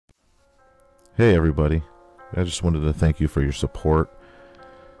Hey everybody, I just wanted to thank you for your support,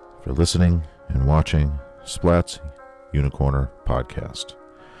 for listening and watching Splat's Unicorner podcast.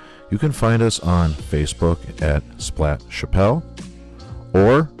 You can find us on Facebook at Splat Chappelle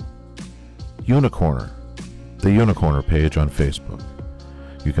or Unicorner, the Unicorner page on Facebook.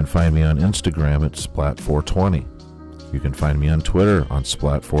 You can find me on Instagram at Splat420. You can find me on Twitter on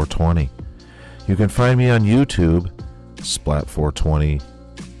Splat420. You can find me on YouTube, Splat420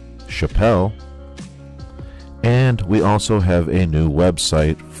 Chappelle. And we also have a new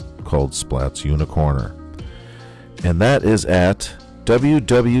website called Splat's Unicorner. And that is at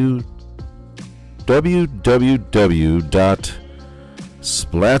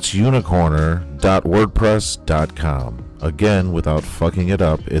www.splatsunicorner.wordpress.com. Again, without fucking it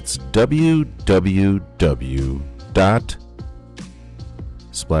up, it's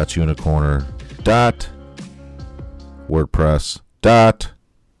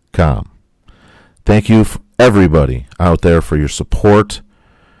Thank you, everybody out there, for your support.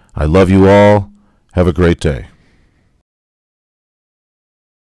 I love you all. Have a great day.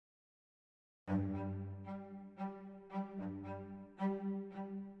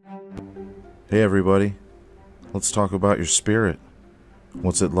 Hey everybody, let's talk about your spirit.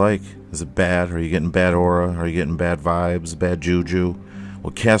 What's it like? Is it bad? Are you getting bad aura? Are you getting bad vibes, bad juju?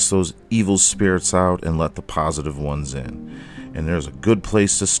 Well, cast those evil spirits out and let the positive ones in. And there's a good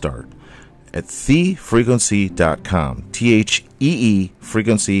place to start. At thefrequency.com, THEE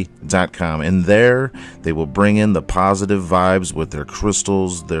frequency.com, and there they will bring in the positive vibes with their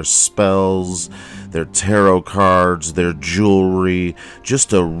crystals, their spells, their tarot cards, their jewelry,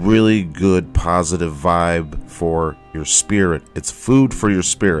 just a really good positive vibe for your spirit. It's food for your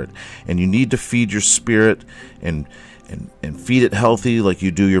spirit, and you need to feed your spirit and feed it healthy like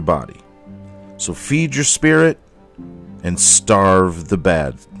you do your body. So feed your spirit and starve the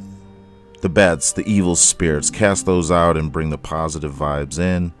bads, the evil spirits. Cast those out and bring the positive vibes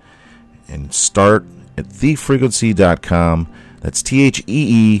in. And start at thefrequency.com. That's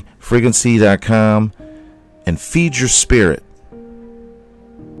THEE frequency.com. And feed your spirit.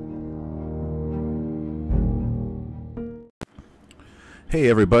 Hey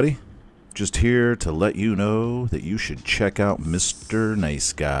everybody. Just here to let you know that you should check out Mr.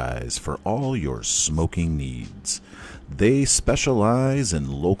 Nice Guys for all your smoking needs. They specialize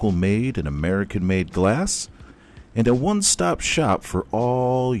in local-made and American-made glass and a one-stop shop for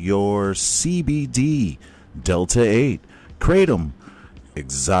all your CBD, Delta 8, Kratom,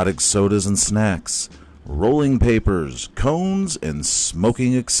 exotic sodas and snacks, rolling papers, cones, and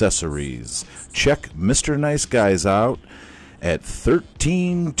smoking accessories. Check Mr. Nice Guys out at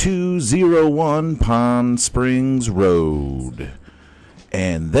 13201 Pond Springs Road.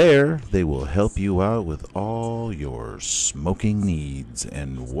 And there, they will help you out with all your smoking needs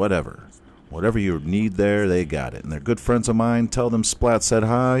and whatever. Whatever you need there, they got it. And they're good friends of mine. Tell them Splat said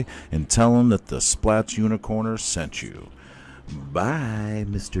hi, and tell them that the Splat's Unicorner sent you. Bye,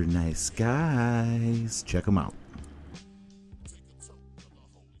 Mr. Nice Guys. Check them out.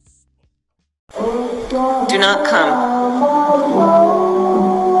 Do not come.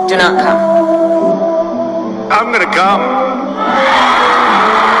 Do not come. I'm gonna come.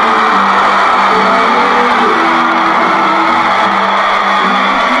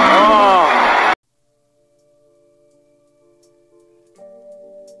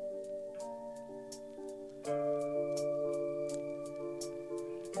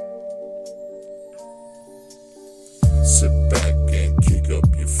 Sit back and kick up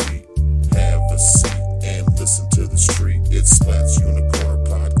your feet. Have a seat and listen to the street. It's Splat's Unicorn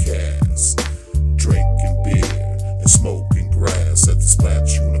Podcast. Drinking beer and smoking grass at the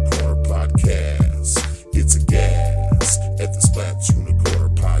Splat's Unicorn Podcast. It's a gas at the Splat's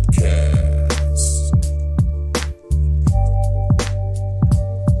Unicorn Podcast.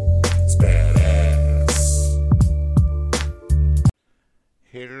 It's badass.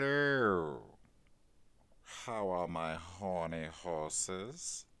 Hello. How are my horny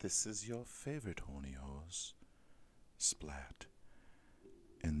horses? This is your favorite horny horse, Splat.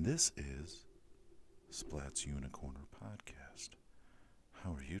 And this is Splat's Unicorner Podcast.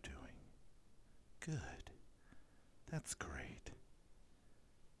 How are you doing? Good. That's great.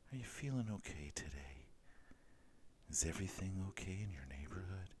 Are you feeling okay today? Is everything okay in your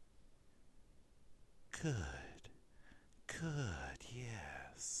neighborhood? Good. Good,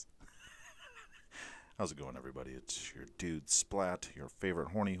 yes. How's it going, everybody? It's your dude Splat, your favorite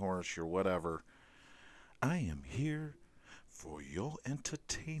horny horse, your whatever. I am here for your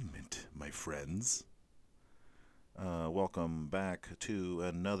entertainment, my friends. Welcome back to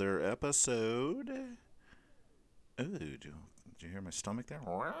another episode. Oh, did you hear my stomach there?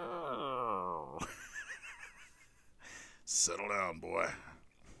 Settle down, boy.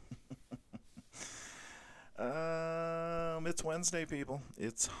 It's Wednesday, people.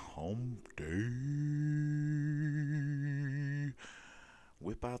 It's hump day.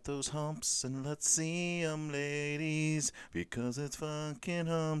 Whip out those humps and let's see 'em, ladies, because it's fucking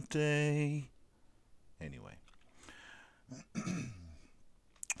hump day. Anyway.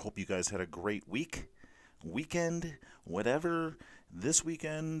 Hope you guys had a great weekend, whatever. This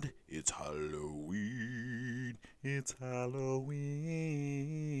weekend, it's Halloween. It's Halloween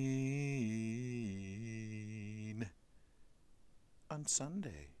on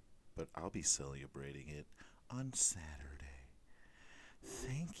Sunday, but I'll be celebrating it on Saturday.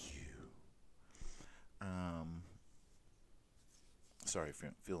 Thank you. Sorry if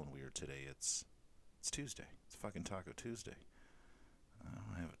you're feeling weird today. It's Tuesday. It's fucking Taco Tuesday. I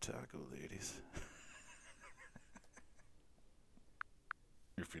don't have a taco, ladies.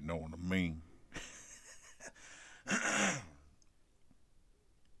 If you know what I mean.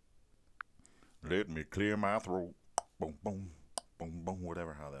 Let me clear my throat. Boom, boom, boom, boom.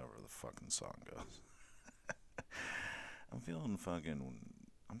 Whatever, however the fucking song goes. I'm feeling fucking...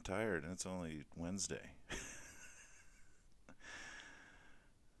 I'm tired and it's only Wednesday.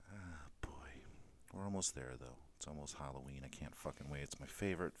 Boy. We're almost there, though. It's almost Halloween. I can't fucking wait. It's my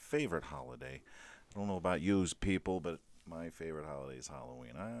favorite holiday. I don't know about you people, but my favorite holiday is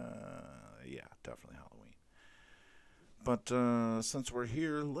Halloween. Yeah, definitely Halloween. But since we're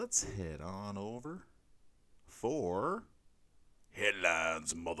here, let's head on over for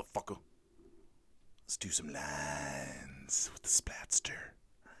headlines, motherfucker. Let's do some lines with the Splatster.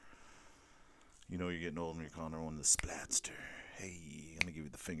 You know you're getting old when you're calling everyone the Splatster. Hey, I'm gonna give you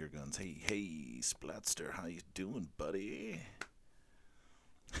the finger guns. Hey, Splatster, how you doing, buddy?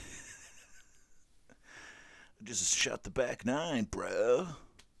 Just shot the back nine, bro.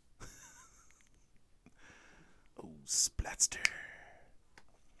 Oh, Splatster.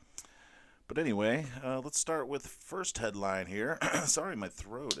 But anyway, let's start with first headline here. Sorry, my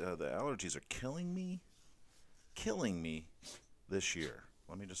throat. The allergies are killing me. Killing me this year.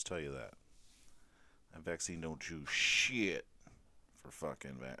 Let me just tell you that. That vaccine don't do shit for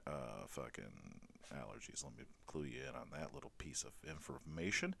fucking allergies. Let me clue you in on that little piece of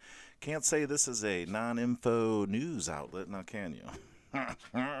information. Can't say this is a non-info news outlet, now can you?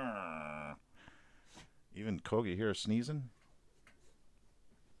 Even Kogi here sneezing?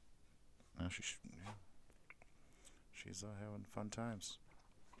 No, she's having fun times.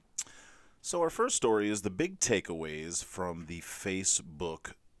 So our first story is the big takeaways from the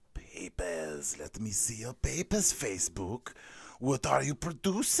Facebook papers. Let me see your papers, Facebook. What are you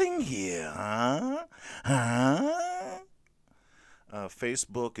producing here, huh?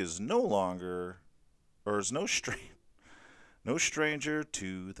 Facebook is no longer, or is no stranger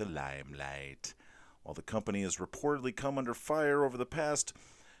to the limelight. While the company has reportedly come under fire over the past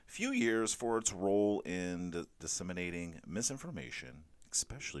few years for its role in disseminating misinformation,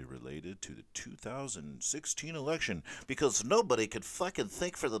 especially related to the 2016 election, because nobody could fucking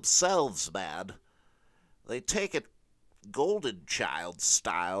think for themselves, man. They take it golden child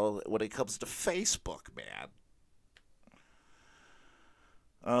style when it comes to Facebook, man.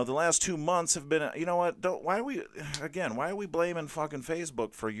 The last 2 months have been, you know what? Why are we blaming fucking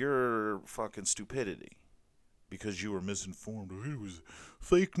Facebook for your fucking stupidity? Because you were misinformed. It was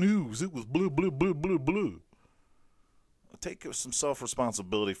fake news. It was blah, blah, blah, blah, blah. Take some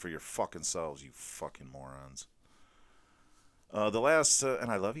self-responsibility for your fucking selves, you fucking morons. And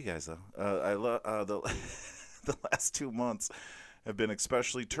I love you guys, though. The last 2 months have been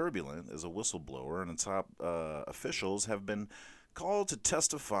especially turbulent as a whistleblower and top officials have been called to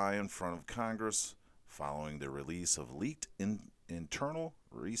testify in front of Congress following the release of leaked internal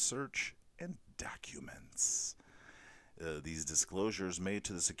research and documents. These disclosures made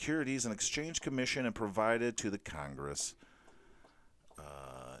to the Securities and Exchange Commission and provided to the Congress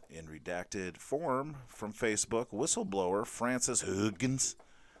in redacted form from Facebook, whistleblower Frances Huggins'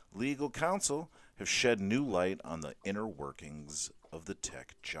 legal counsel have shed new light on the inner workings of the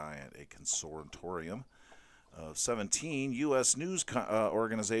tech giant. A consortium of 17 U.S. news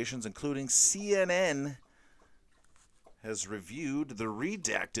organizations, including CNN, has reviewed the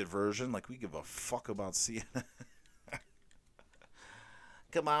redacted version. Like we give a fuck about CNN.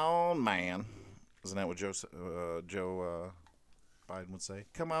 Come on, man. Isn't that what Joe Biden would say?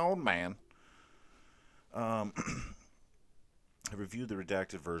 Come on, man. Have reviewed the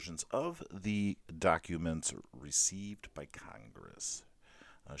redacted versions of the documents received by Congress.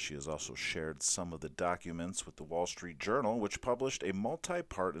 She has also shared some of the documents with the Wall Street Journal, which published a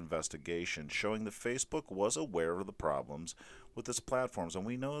multi-part investigation showing that Facebook was aware of the problems with its platforms. And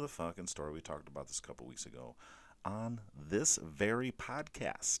we know the fucking story. We talked about this a couple weeks ago on this very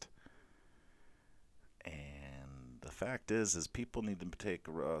podcast. And the fact is people need to take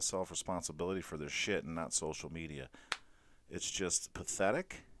self-responsibility for their shit and not social media. It's just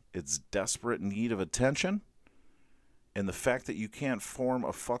pathetic. It's desperate need of attention. And the fact that you can't form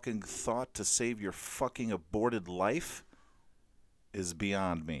a fucking thought to save your fucking aborted life is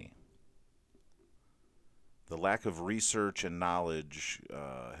beyond me. The lack of research and knowledge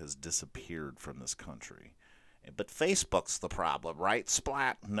has disappeared from this country. But Facebook's the problem, right?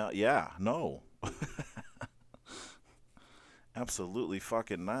 Splat. No, yeah, no. Absolutely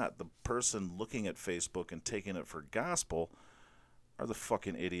fucking not. The person looking at Facebook and taking it for gospel are the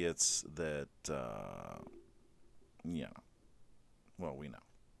fucking idiots that, well, we know.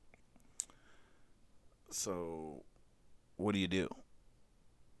 So, what do?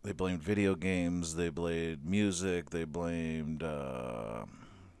 They blamed video games, they blamed music, they blamed,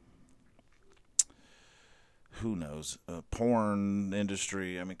 who knows, porn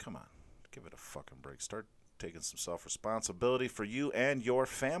industry. I mean, come on. Give it a fucking break. Start taking some self-responsibility for you and your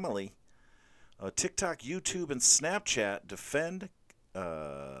family. TikTok, YouTube, and Snapchat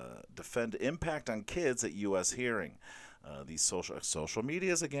defend impact on kids at U.S. hearing. These social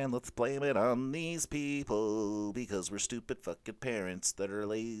medias, again, let's blame it on these people because we're stupid fucking parents that are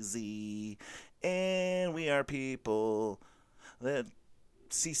lazy. And we are people that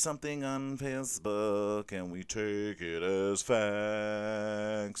see something on Facebook and we take it as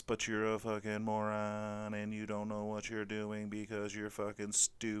facts, but you're a fucking moron and you don't know what you're doing because you're fucking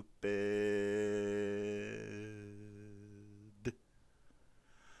stupid.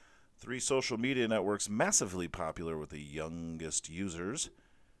 3 social media networks massively popular with the youngest users,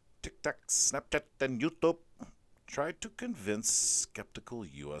 TikTok, Snapchat, and YouTube, tried to convince skeptical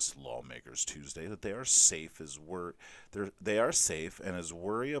U.S. lawmakers Tuesday that they are safe and as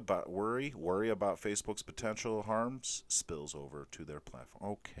worry about Facebook's potential harms spills over to their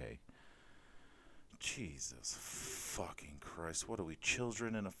platform. Okay. Jesus fucking Christ. What are we,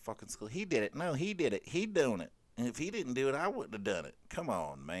 children in a fucking school? He did it. No, he did it. He doing it. And if he didn't do it, I wouldn't have done it. Come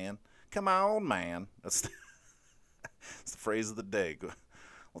on, man. Come on, man. That's the phrase of the day.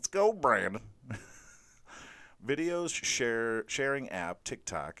 Let's go, Brandon. Videos sharing app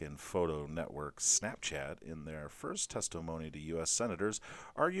TikTok and photo network Snapchat, in their first testimony to U.S. senators,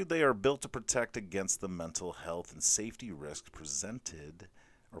 argued they are built to protect against the mental health and safety risks present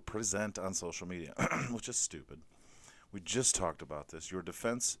on social media, which is stupid. We just talked about this. Your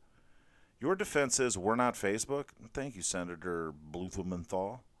defense is we're not Facebook. Thank you, Senator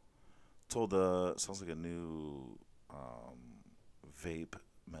Blumenthal. Sounds like a new vape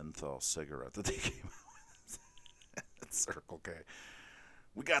menthol cigarette that they came out with at Circle K.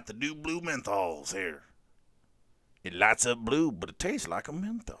 We got the new blue menthols here. It lights up blue, but it tastes like a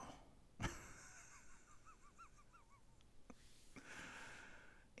menthol.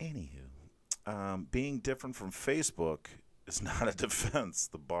 Anywho, being different from Facebook is not a defense.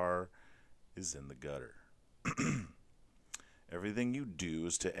 The bar is in the gutter. Everything you do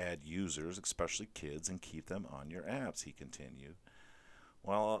is to add users, especially kids, and keep them on your apps, he continued.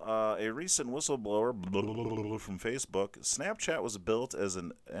 While a recent whistleblower from Facebook, Snapchat was built as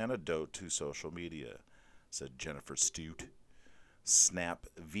an antidote to social media, said Jennifer Stute, Snap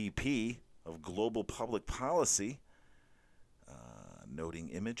VP of Global Public Policy, noting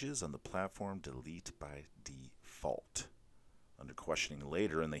images on the platform delete by default. Under questioning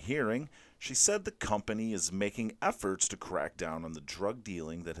later in the hearing, she said the company is making efforts to crack down on the drug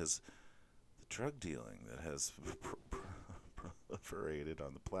dealing that has proliferated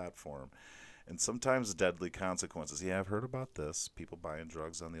on the platform, and sometimes deadly consequences. Yeah, I've heard about this. People buying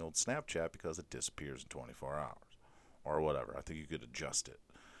drugs on the old Snapchat because it disappears in 24 hours. Or whatever. I think you could adjust it.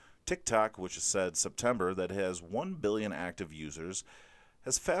 TikTok, which has said September that it has 1 billion active users,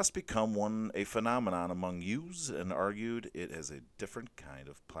 has fast become a phenomenon among youths and argued it is a different kind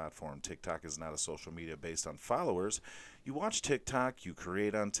of platform. TikTok is not a social media based on followers. You watch TikTok, you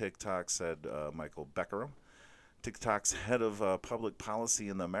create on TikTok, said Michael Beckerham, TikTok's head of public policy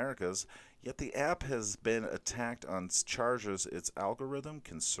in the Americas, yet the app has been attacked on charges its algorithm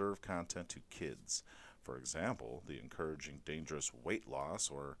can serve content to kids. For example, the encouraging dangerous weight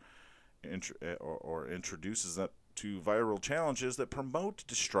loss or introduces that to viral challenges that promote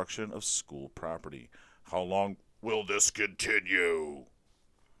destruction of school property. How long will this continue?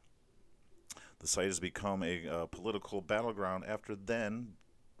 The site has become a political battleground after then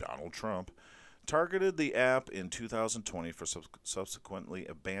Donald Trump targeted the app in 2020 for subsequently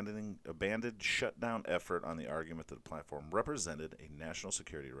abandoned shutdown effort on the argument that the platform represented a national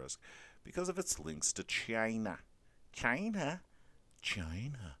security risk because of its links to China. China.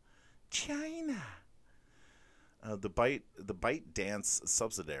 The Byte Dance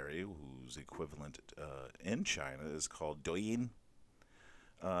subsidiary, whose equivalent in China is called doin,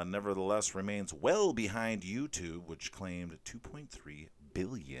 nevertheless remains well behind YouTube, which claimed 2.3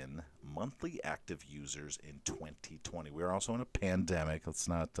 billion monthly active users in 2020. We're also in a pandemic. Let's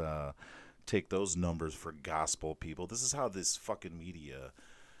not take those numbers for gospel, people. This is how this fucking media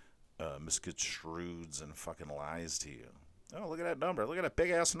misconstrues and fucking lies to you. Oh, look at that number. Look at that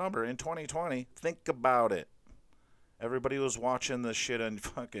big-ass number in 2020. Think about it. Everybody was watching this shit and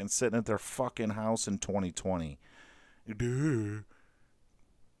fucking sitting at their fucking house in 2020. Duh.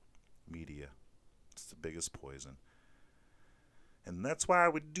 Media. It's the biggest poison. And that's why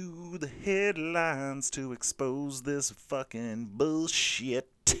we do the headlines, to expose this fucking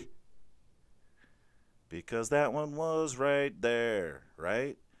bullshit. Because that one was right there,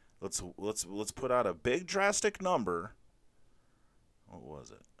 right? Let's put out a big drastic number. What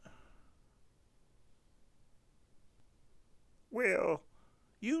was it? Well,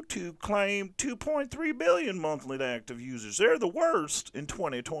 YouTube claimed 2.3 billion monthly active users. They're the worst in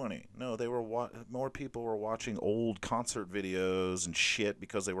 2020. No, they were more people were watching old concert videos and shit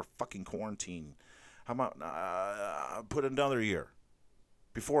because they were fucking quarantined. How about put another year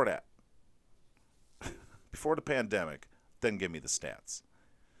before that, before the pandemic? Then give me the stats.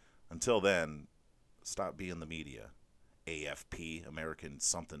 Until then, stop being the media. AFP, American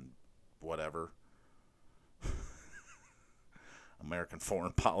something, whatever. American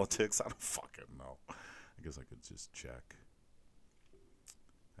foreign politics. I don't fucking know. I guess I could just check.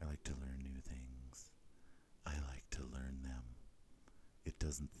 I like to learn new things. I like to learn them. It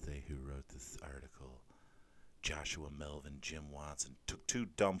doesn't say who wrote this article. Joshua Melvin, Jim Watson. Took two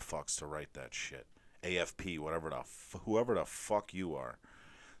dumb fucks to write that shit. AFP, whoever the fuck you are.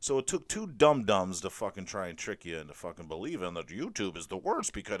 So it took two dum-dums to fucking try and trick you into fucking believing that YouTube is the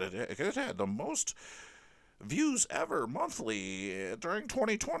worst because it had the most views ever monthly during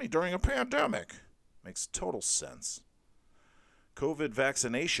 2020 during a pandemic. Makes total sense. COVID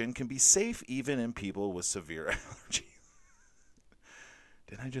vaccination can be safe even in people with severe allergies.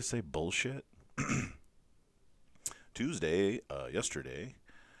 Didn't I just say bullshit? Yesterday,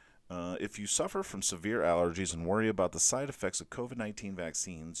 if you suffer from severe allergies and worry about the side effects of COVID-19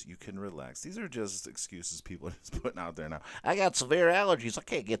 vaccines, you can relax. These are just excuses people are just putting out there now. I got severe allergies. I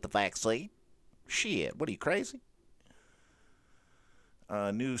can't get the vaccine. Shit, what are you, crazy?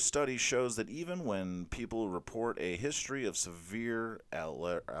 A new study shows that even when people report a history of severe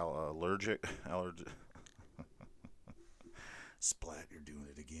allergic... Splat, you're doing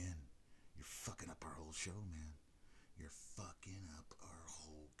it again. You're fucking up our whole show, man. You're fucking up our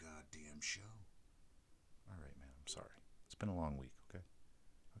whole goddamn show. All right, man, I'm sorry. It's been a long week, okay?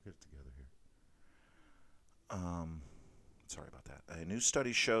 I'll get it together here. Sorry about that. A new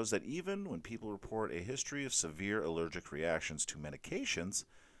study shows that even when people report a history of severe allergic reactions to medications,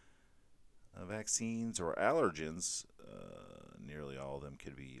 vaccines, or allergens, nearly all of them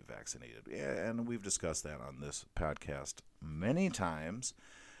could be vaccinated. Yeah, and we've discussed that on this podcast many times.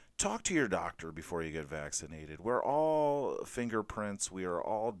 Talk to your doctor before you get vaccinated. We're all fingerprints. We are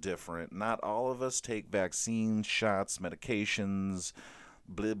all different. Not all of us take vaccines, shots, medications,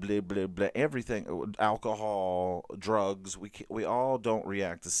 blah, blah, blah, blah, everything, alcohol, drugs. We all don't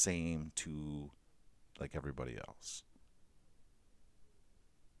react the same to like everybody else.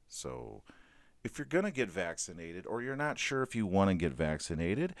 So if you're going to get vaccinated or you're not sure if you want to get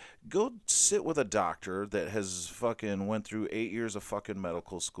vaccinated, go sit with a doctor that has fucking went through 8 years of fucking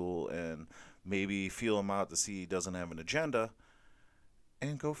medical school and maybe feel him out to see he doesn't have an agenda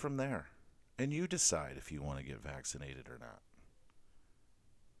and go from there. And you decide if you want to get vaccinated or not.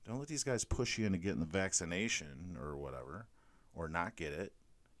 Don't let these guys push you into getting the vaccination or whatever, or not get it.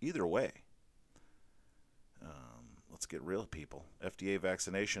 Either way. Let's get real, people. FDA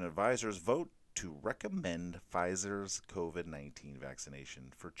vaccination advisors vote to recommend Pfizer's COVID-19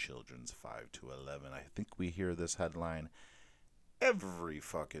 vaccination for children 5 to 11. I think we hear this headline every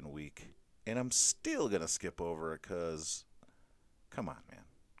fucking week, and I'm still going to skip over it because, come on, man.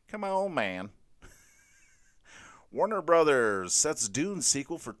 Come on, man. Warner Brothers sets Dune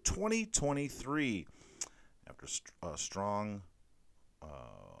sequel for 2023 after a strong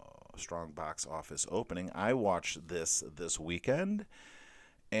box office opening. I watched this weekend,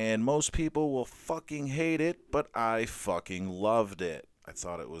 and most people will fucking hate it, but I fucking loved it. I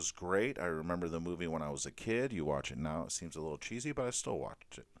thought it was great. I remember the movie when I was a kid. You watch it now, it seems a little cheesy, but I still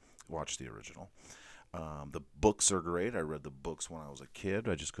watched it. Watched the original. The books are great. I read the books when I was a kid.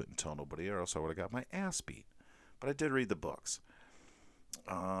 I just couldn't tell nobody, or else I would have got my ass beat. But I did read the books.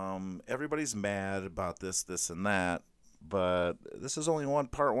 Everybody's mad about this, and that. But this is only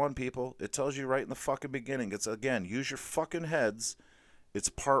part one, people. It tells you right in the fucking beginning. It's, again, use your fucking heads. It's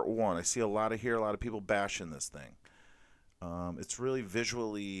part one. I see a lot of people bashing this thing. It's really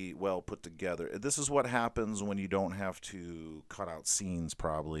visually well put together. This is what happens when you don't have to cut out scenes,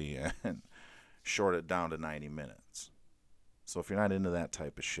 probably, and short it down to 90 minutes. So if you're not into that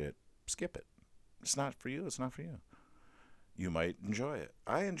type of shit, skip it. It's not for you. It's not for you. You might enjoy it.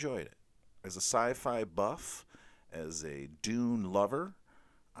 I enjoyed it. As a sci-fi buff, as a Dune lover,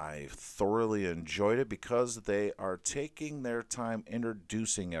 I thoroughly enjoyed it because they are taking their time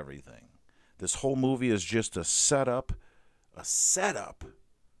introducing everything. This whole movie is just a setup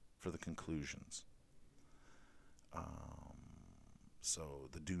for the conclusions. So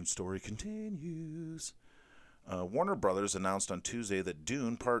the Dune story continues. Warner Brothers announced on Tuesday that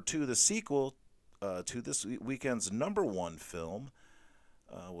Dune Part 2, the sequel to this weekend's #1 film,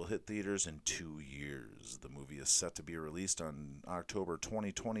 will hit theaters in 2 years. The movie is set to be released on October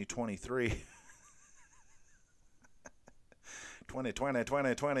 2023.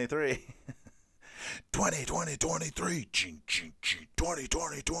 2023. 2023.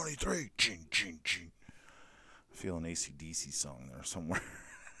 2023. I feel an AC/DC song there somewhere.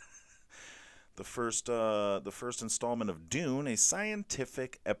 The first installment of Dune, a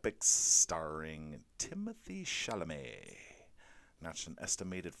scientific epic starring Timothée Chalamet, notched an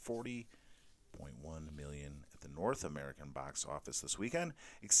estimated $40.1 million at the North American box office this weekend,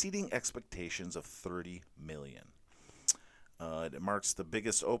 exceeding expectations of $30 million. It marks the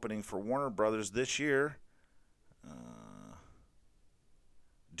biggest opening for Warner Brothers this year.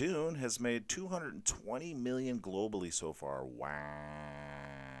 Dune has made $220 million globally so far. Wow.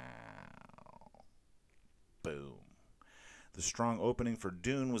 Boom. The strong opening for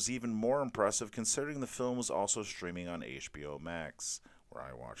Dune was even more impressive considering the film was also streaming on HBO Max, where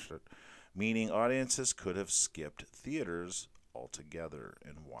I watched it, meaning audiences could have skipped theaters altogether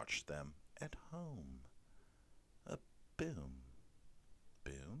and watched them at home. Boom.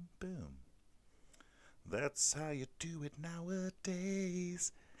 Boom, boom. That's how you do it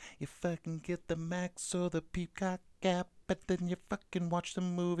nowadays. You fucking get the Max or the Peacock app, but then you fucking watch the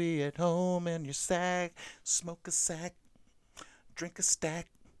movie at home and you smoke a sack, drink a stack.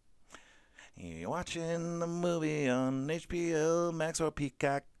 You're watching the movie on HBO Max or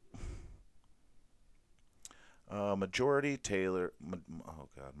Peacock. Marjorie Taylor.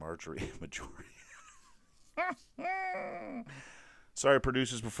 Marjorie. Sorry,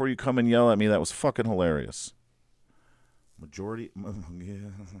 producers, before you come and yell at me, that was fucking hilarious.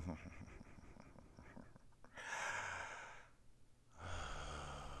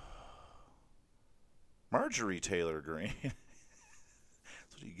 Marjorie Taylor Greene.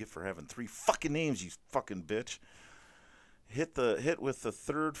 That's what you get for having 3 fucking names, you fucking bitch. Hit with the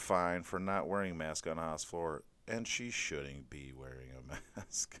 3rd fine for not wearing a mask on House floor, and she shouldn't be wearing a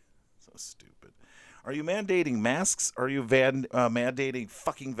mask. So stupid. Are you mandating masks? Or are you mandating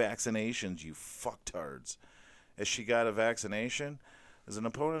fucking vaccinations, you fucktards? Has she got a vaccination? As an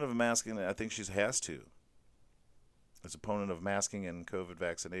opponent of masking, I think she has to. As opponent of masking and COVID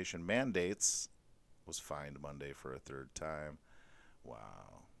vaccination mandates, was fined Monday for a 3rd time.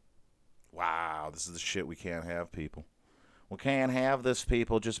 Wow. This is the shit we can't have, people. We can't have this,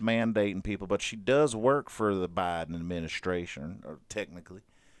 people, just mandating people. But she does work for the Biden administration, or technically.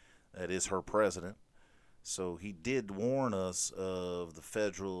 That is her president. So he did warn us of the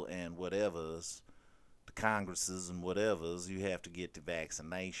federal and whatevers, the Congresses and whatevers. You have to get the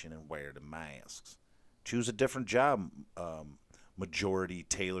vaccination and wear the masks. Choose a different job, Majority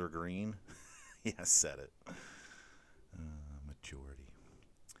Taylor Greene. Yeah, I said it. Majority.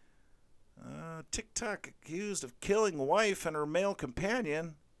 TikTok accused of killing wife and her male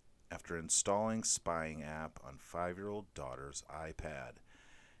companion after installing spying app on 5-year-old daughter's iPad.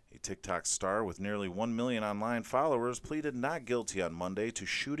 A TikTok star with nearly 1 million online followers pleaded not guilty on Monday to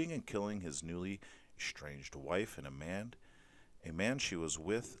shooting and killing his newly estranged wife and a man she was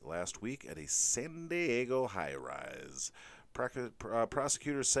with last week at a San Diego high-rise.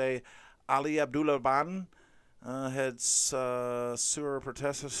 Prosecutors say Ali Abdullah Ban had sewer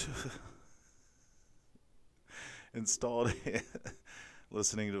protesters installed a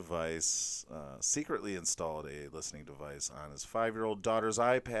listening device, secretly installed a listening device on his 5-year-old daughter's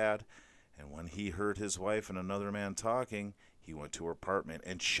iPad, and when he heard his wife and another man talking, he went to her apartment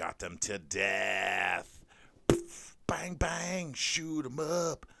and shot them to death. Bang, bang, shoot 'em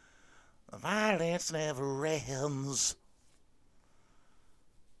up. Violence never ends.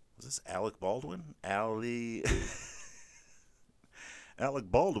 Was this Alec Baldwin? Alec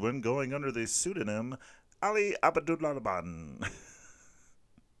Baldwin going under the pseudonym Ali Abdullah Ban.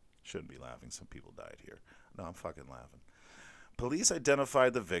 Shouldn't be laughing. Some people died here. No, I'm fucking laughing. Police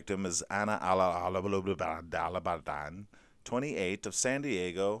identified the victim as Ana Alabadan, 28, of San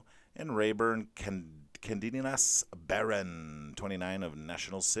Diego, and Rayburn Candinas Barron, 29, of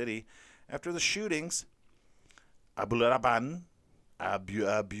National City, after the shootings. Abulaban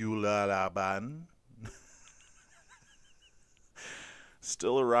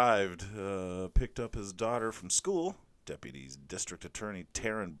still arrived, picked up his daughter from school, Deputy District Attorney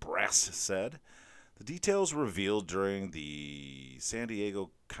Taryn Brass said. The details were revealed during the San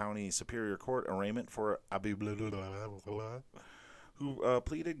Diego County Superior Court arraignment for who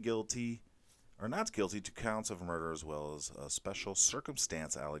pleaded guilty, or not guilty, to counts of murder as well as special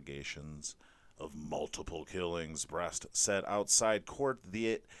circumstance allegations of multiple killings. Brass said outside court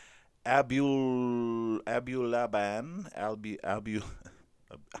the Abulaban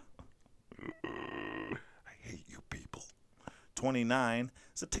I hate you people. 29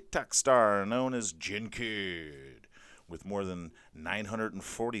 is a TikTok star known as Jin Kid. With more than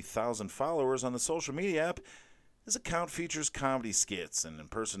 940,000 followers on the social media app, his account features comedy skits and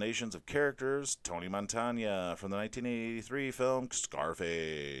impersonations of characters. Tony Montana from the 1983 film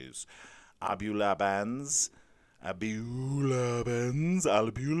Scarface. Abulabans.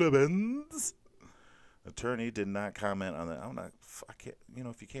 Attorney did not comment on that. I can't,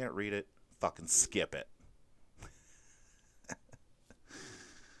 if you can't read it, fucking skip it.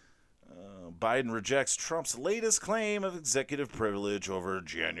 Biden rejects Trump's latest claim of executive privilege over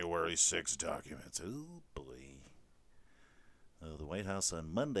January 6 documents. Oh, boy. The White House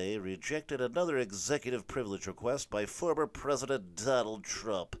on Monday rejected another executive privilege request by former President Donald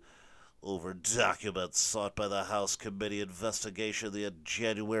Trump over documents sought by the House Committee investigation of the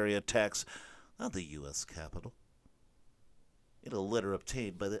January attacks on the U.S. Capitol. In a letter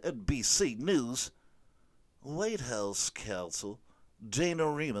obtained by the NBC News, White House counsel Dana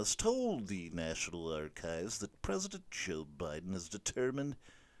Remus told the National Archives that President Joe Biden has determined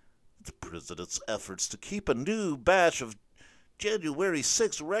that the president's efforts to keep a new batch of January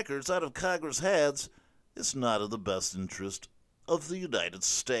 6 records out of Congress' hands is not in the best interest of the United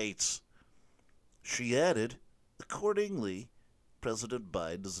States. She added, accordingly, President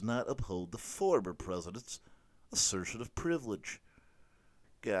Biden does not uphold the former president's assertion of privilege.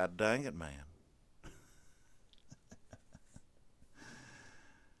 God dang it, man.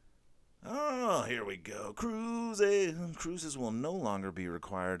 Oh, here we go. Cruises will no longer be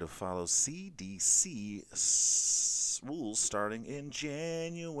required to follow CDC rules starting in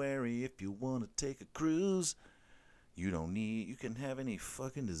January. If you want to take a cruise, you can have any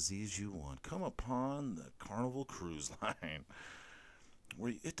fucking disease you want. Come upon the Carnival Cruise Line,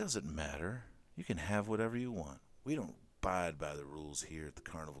 where it doesn't matter. You can have whatever you want. We don't abide by the rules here at the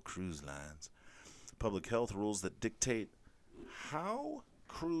Carnival Cruise Lines. Public health rules that dictate how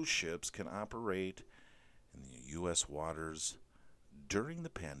cruise ships can operate in the U.S. waters during the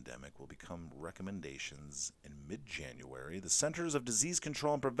pandemic will become recommendations in mid-January. The Centers of Disease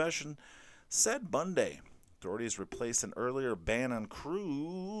Control and Prevention said Monday authorities replaced an earlier ban on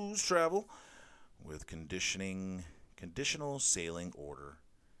cruise travel with conditional sailing order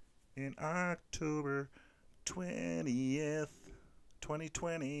in October 20th,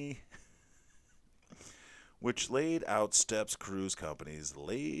 2020. Which laid out steps cruise companies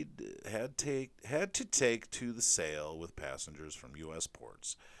had to take to the sail with passengers from U.S.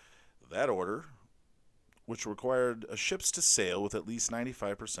 ports. That order, which required ships to sail with at least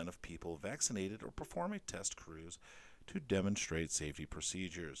 95% of people vaccinated or perform a test cruise to demonstrate safety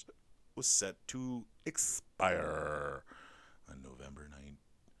procedures, was set to expire on November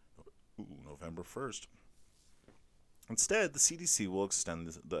 1st. Instead, the CDC will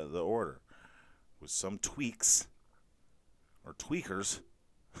extend the order with some tweaks or tweakers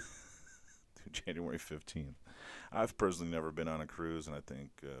to January 15th. I've personally never been on a cruise, and I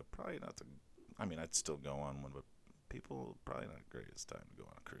think probably not I'd still go on one, but people probably not the greatest time to go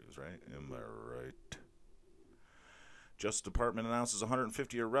on a cruise, right? Am I right? Justice Department announces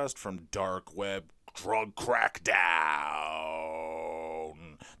 150 arrests from dark web drug crackdown.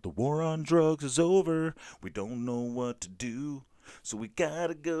 The war on drugs is over. We don't know what to do. So we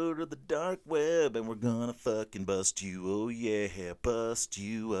gotta go to the dark web and we're gonna fucking bust you. Oh yeah, bust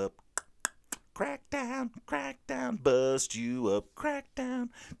you up. Crackdown, crackdown, bust you up. Crackdown,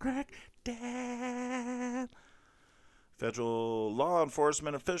 crackdown. Federal law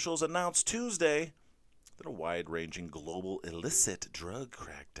enforcement officials announced Tuesday that a wide-ranging global illicit drug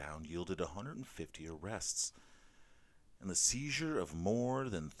crackdown yielded 150 arrests and the seizure of more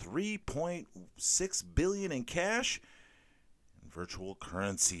than $3.6 billion in cash and virtual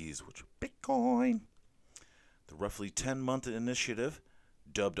currencies, which are Bitcoin. The roughly 10-month initiative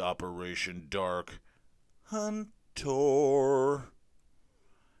dubbed Operation Dark Hunter,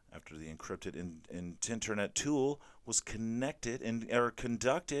 after the encrypted internet tool was conducted in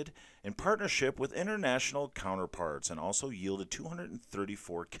partnership with international counterparts and also yielded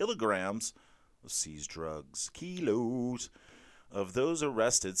 234 kilograms of seized drugs. Kilos. Of those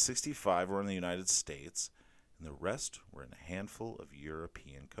arrested, 65 were in the United States, and the rest were in a handful of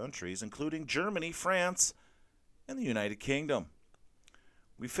European countries, including Germany, France, and the United Kingdom.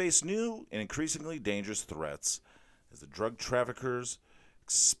 We face new and increasingly dangerous threats as the drug traffickers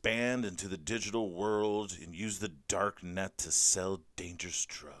expand into the digital world and use the dark net to sell dangerous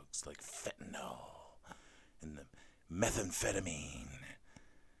drugs like fentanyl and the methamphetamine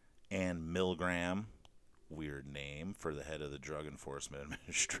and milligram, weird name for the head of the Drug Enforcement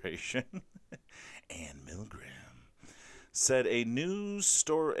Administration, and milligram, said at a news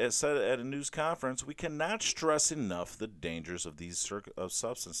conference, we cannot stress enough the dangers of these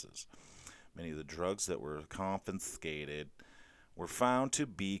substances. Many of the drugs that were confiscated were found to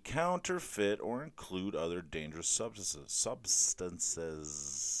be counterfeit or include other dangerous substances.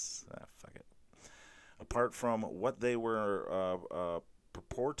 Fuck it. Apart from what they were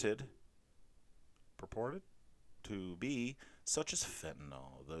purported to be, such as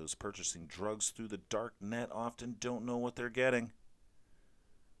fentanyl. Those purchasing drugs through the dark net often don't know what they're getting.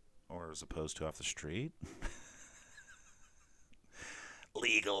 Or as opposed to off the street.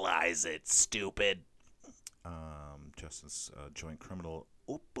 Legalize it, stupid. Justice Joint Criminal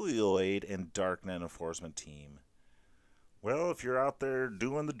Opioid and Darknet Enforcement Team. Well, if you're out there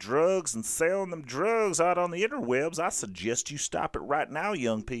doing the drugs and selling them drugs out on the interwebs, I suggest you stop it right now,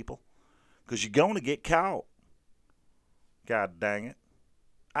 young people, because you're going to get caught. God dang it.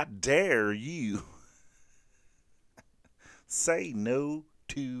 I dare you. Say no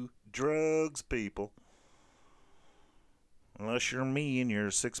to drugs, people. Unless you're me and you're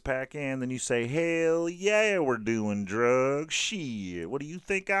a six-pack in, then you say, hell yeah, we're doing drugs. Shit, what do you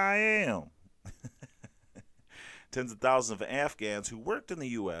think I am? Tens of thousands of Afghans who worked in the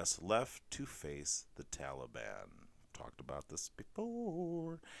U.S. left to face the Taliban. Talked about this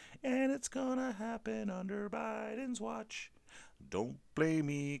before, and it's gonna happen under Biden's watch. Don't blame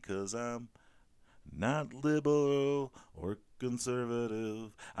me, 'cause I'm not liberal or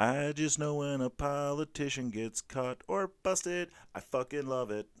conservative. I just know when a politician gets caught or busted, I fucking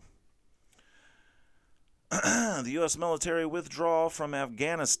love it. The U.S. military withdrawal from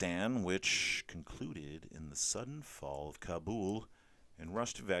Afghanistan, which concluded in the sudden fall of Kabul and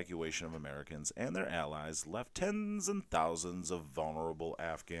rushed evacuation of Americans and their allies, left tens and thousands of vulnerable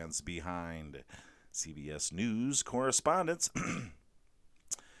Afghans behind. CBS News correspondents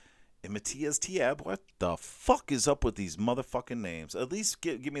Matthias Tiab, what the fuck is up with these motherfucking names? At least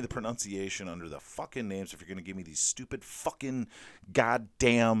give me the pronunciation under the fucking names if you're going to give me these stupid fucking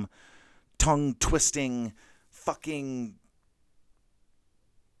goddamn tongue-twisting fucking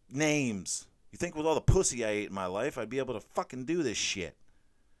names. You think with all the pussy I ate in my life, I'd be able to fucking do this shit?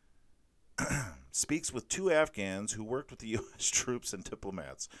 Speaks with two Afghans who worked with the U.S. troops and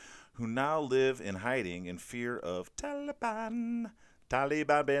diplomats, who now live in hiding in fear of Taliban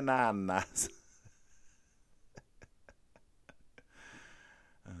bananas.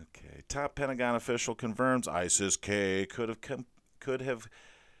 Okay. Top Pentagon official confirms ISIS-K could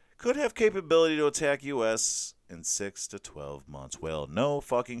have capability to attack U.S. in 6 to 12 months. Well, no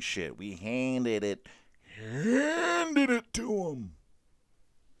fucking shit. We handed it to them.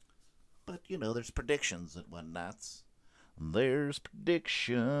 But, you know, there's predictions and whatnots. There's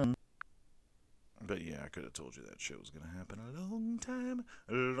prediction. But yeah, I could have told you that shit was going to happen a long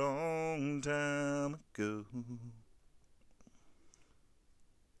time ago.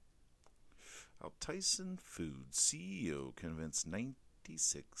 How Tyson Foods CEO convinced 96%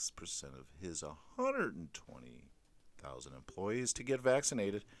 of his 120,000 employees to get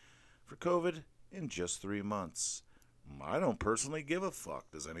vaccinated for COVID in just 3 months. I don't personally give a fuck.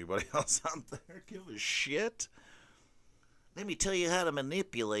 Does anybody else out there give a shit? Let me tell you how to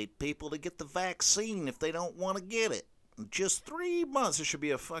manipulate people to get the vaccine if they don't want to get it. In just 3 months. It should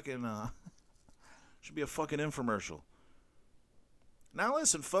be a fucking infomercial. Now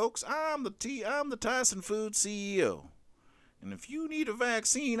listen, folks. I'm the Tyson Foods CEO, and if you need a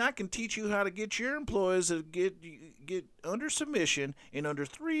vaccine, I can teach you how to get your employees to get under submission in under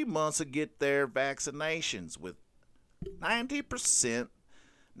 3 months to get their vaccinations with 90%,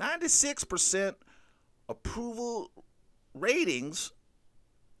 96% approval ratings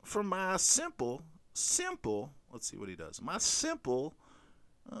for my simple, let's see what he does. My simple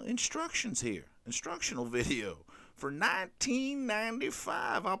instructional video for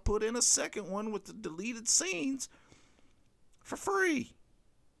 $19.95. I'll put in a second one with the deleted scenes for free.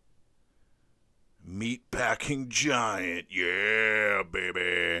 Meatpacking Giant, yeah,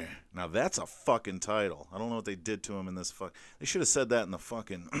 baby. Now that's a fucking title. I don't know what they did to him in this fuck. They should have said that in the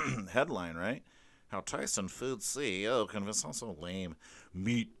fucking headline, right? How Tyson Foods CEO convinced also lame.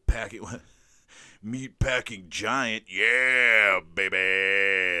 Meatpacking Giant, yeah,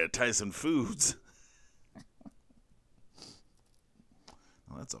 baby. Tyson Foods.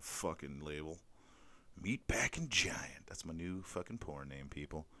 Well, that's a fucking label. Meatpacking Giant. That's my new fucking porn name,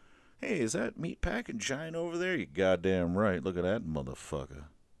 people. Hey, is that Meatpacking Giant over there? You goddamn right. Look at that motherfucker.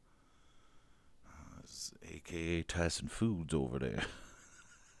 A.K.A. Tyson Foods over there.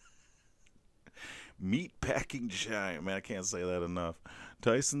 Meatpacking Giant. Man, I can't say that enough.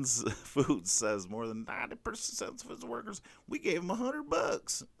 Tyson's Foods says more than 90% of its workers, we gave them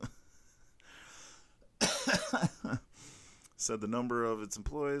 $100. Said the number of its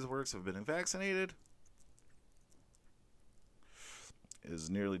employees' works have been vaccinated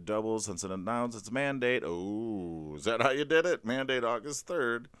is nearly double since it announced its mandate. Oh, is that how you did it? Mandate August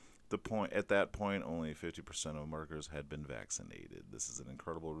 3rd. At that point, only 50% of workers had been vaccinated. This is an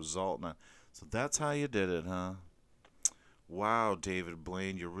incredible result. So that's how you did it, huh? Wow, David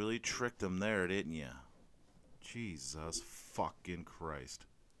Blaine, you really tricked them there, didn't you? Jesus fucking Christ.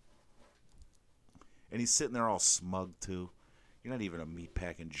 And he's sitting there all smug, too. You're not even a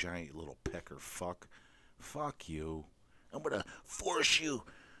meatpacking giant, you little pecker fuck. Fuck you. I'm going to force you.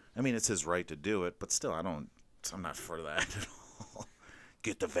 I mean, it's his right to do it, but still, I'm not for that at all.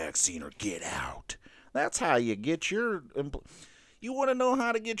 Get the vaccine or get out. That's how you get your... You want to know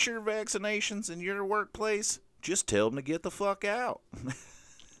how to get your vaccinations in your workplace? Just tell them to get the fuck out.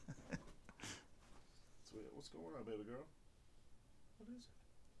 What's going on, baby girl? What is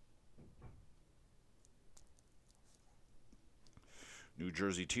it? New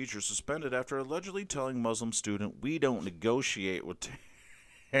Jersey teacher suspended after allegedly telling Muslim student, we don't negotiate with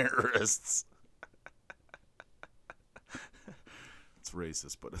terrorists. It's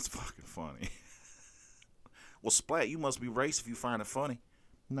racist, but it's fucking funny. Well, Splat, you must be racist if you find it funny.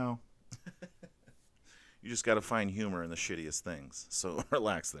 No. You just got to find humor in the shittiest things. So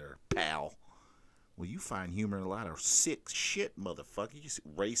relax there, pal. Well, you find humor in a lot of sick shit, motherfucker. You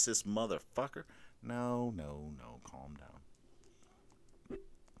racist motherfucker. No. Calm down.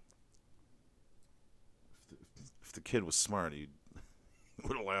 If the kid was smart, he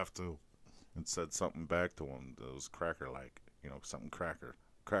would have laughed too and said something back to him that was cracker-like. You know, something cracker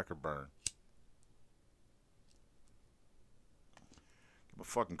burn. Give him a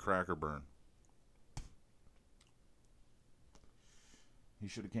fucking cracker burn. He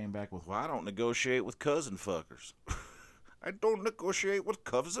should have came back with, well, I don't negotiate with cousin fuckers. I don't negotiate with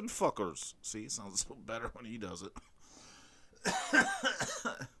cousin fuckers. See, it sounds so better when he does it.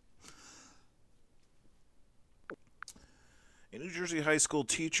 A New Jersey high school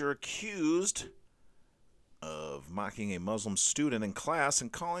teacher accused of mocking a Muslim student in class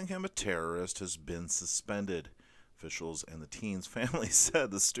and calling him a terrorist has been suspended. Officials and the teen's family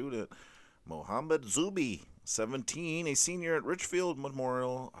said the student, Mohammed Zubi, 17, a senior at Richfield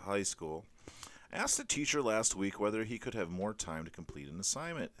Memorial High School, asked the teacher last week whether he could have more time to complete an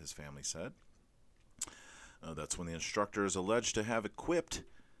assignment, his family said. That's when the instructor is alleged to have equipped,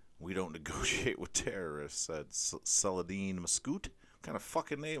 we don't negotiate with terrorists, said Saladin Mascoot. What kind of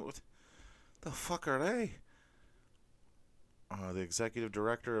fucking name? What the fuck are they? The executive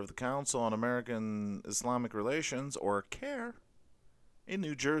director of the Council on American Islamic Relations, or CARE, in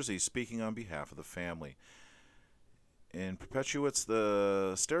New Jersey, speaking on behalf of the family, and perpetuates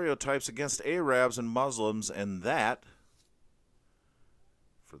the stereotypes against Arabs and Muslims, and that,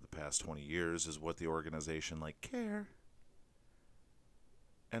 for the past 20 years, is what the organization like CARE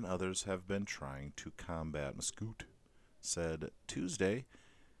and others have been trying to combat. Mascoot said Tuesday,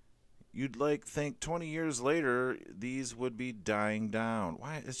 you'd think 20 years later these would be dying down.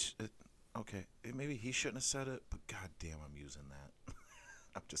 Why? Okay, maybe he shouldn't have said it, but goddamn, I'm using that.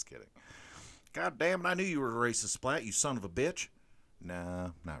 I'm just kidding. God damn it, I knew you were a racist, Splat, you son of a bitch.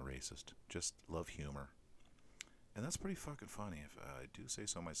 Nah, not racist. Just love humor. And that's pretty fucking funny. If I do say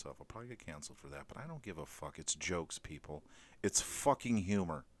so myself, I'll probably get canceled for that, but I don't give a fuck. It's jokes, people. It's fucking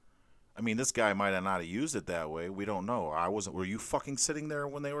humor. I mean, this guy might have not used it that way. We don't know. Were you fucking sitting there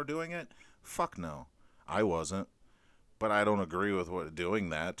when they were doing it? Fuck no. I wasn't. But I don't agree with doing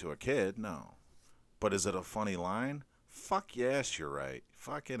that to a kid. No. But is it a funny line? Fuck yes, you're right.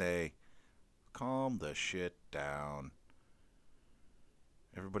 Fucking A. Calm the shit down.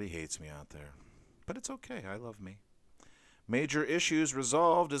 Everybody hates me out there. But it's okay. I love me. Major issues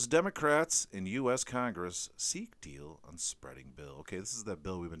resolved as Democrats in U.S. Congress seek deal on spreading bill. Okay, this is that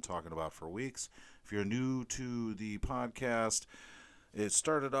bill we've been talking about for weeks. If you're new to the podcast, It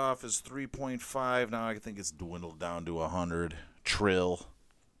started off as 3.5. Now I think it's dwindled down to 100 trill.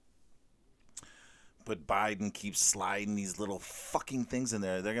 But Biden keeps sliding these little fucking things in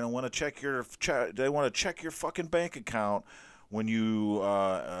there. They're gonna want to check your. They want to check your fucking bank account when you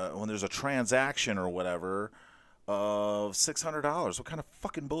when there's a transaction or whatever of $600. What kind of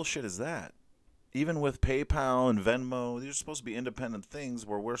fucking bullshit is that? Even with PayPal and Venmo, these are supposed to be independent things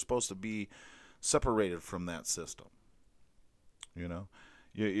where we're supposed to be separated from that system. You know,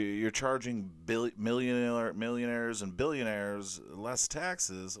 you're charging millionaires and billionaires less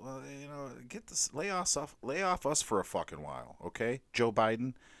taxes. Well, you know, get this, lay off us for a fucking while, okay? Joe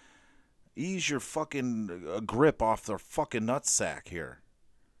Biden, ease your fucking grip off their fucking nutsack here.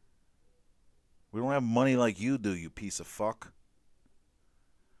 We don't have money like you do, you piece of fuck.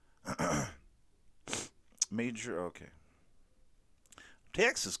 Okay.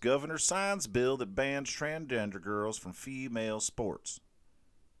 Texas governor signs bill that bans transgender girls from female sports.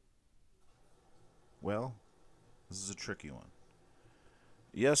 Well, this is a tricky one.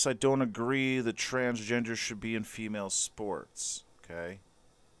 Yes, I don't agree that transgender should be in female sports. Okay?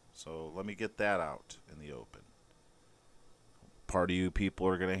 So let me get that out in the open. Part of you people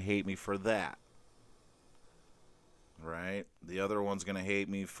are going to hate me for that. Right? The other one's going to hate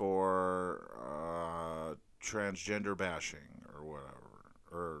me for transgender bashing or whatever.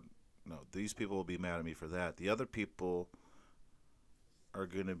 Or, no, these people will be mad at me for that. The other people are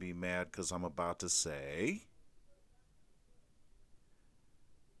going to be mad because I'm about to say,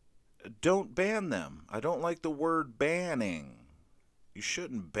 don't ban them. I don't like the word banning. You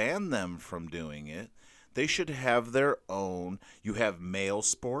shouldn't ban them from doing it. They should have their own. You have male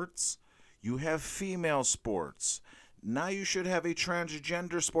sports. You have female sports. Now you should have a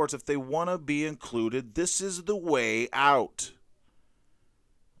transgender sports. If they want to be included, this is the way out.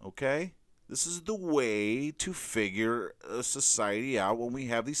 Okay? This is the way to figure a society out when we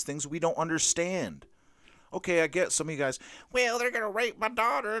have these things we don't understand. Okay, I get some of you guys, well, they're going to rape my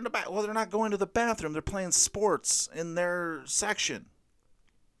daughter in the bath. Well, they're not going to the bathroom. They're playing sports in their section.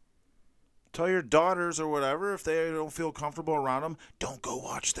 Tell your daughters or whatever, if they don't feel comfortable around them, don't go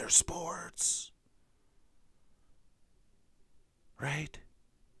watch their sports. Right?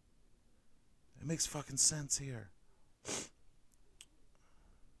 It makes fucking sense here.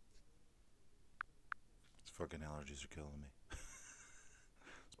 Fucking allergies are killing me.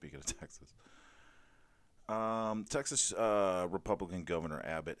 Speaking of Texas. Texas Republican Governor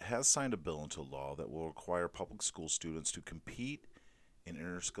Abbott has signed a bill into law that will require public school students to compete in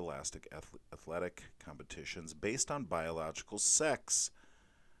interscholastic athletic competitions based on biological sex.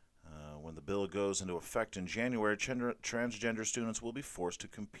 When the bill goes into effect in January, transgender students will be forced to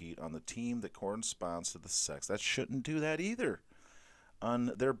compete on the team that corresponds to the sex. That shouldn't do that either.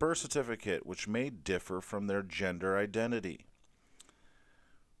 On their birth certificate, which may differ from their gender identity.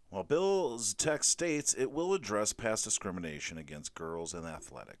 While Bill's text states it will address past discrimination against girls in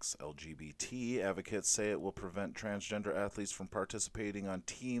athletics, LGBT advocates say it will prevent transgender athletes from participating on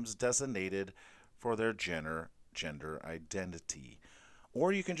teams designated for their gender identity.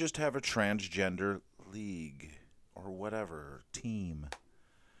 Or you can just have a transgender league or whatever, team.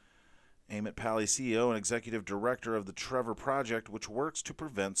 Amit Pally, CEO and executive director of the Trevor Project, which works to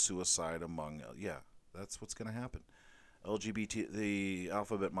prevent suicide among, that's what's going to happen. The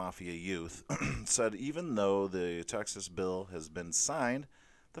Alphabet Mafia youth said even though the Texas bill has been signed,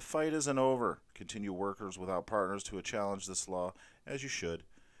 the fight isn't over. Continue workers without partners to challenge this law, as you should.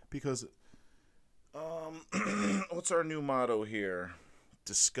 Because, what's our new motto here?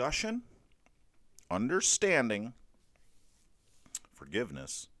 Discussion, understanding,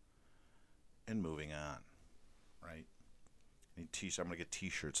 forgiveness, and moving on, right? I'm going to get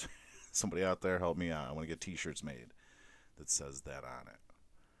t-shirts. Somebody out there help me out. I want to get t-shirts made that says that on it.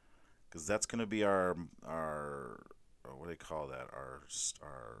 Because that's going to be our what do they call that? Our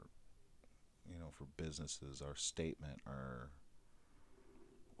for businesses, our statement, our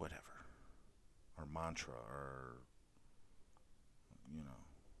whatever. Our mantra, our,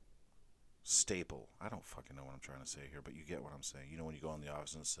 staple. I don't fucking know what I'm trying to say here, but you get what I'm saying. When you go in the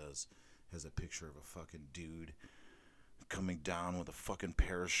office and it has a picture of a fucking dude coming down with a fucking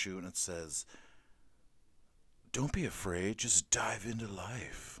parachute and it says, don't be afraid, just dive into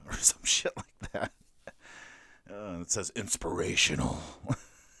life, or some shit like that. And it says inspirational.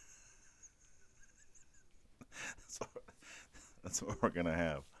 That's what we're going to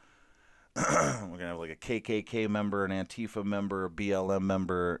have. We're going to have like a KKK member, an Antifa member, a BLM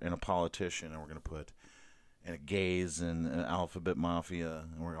member, and a politician, and we're going to put and a gays and an Alphabet Mafia,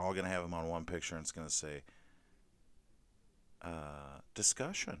 and we're all going to have them on one picture, and it's going to say,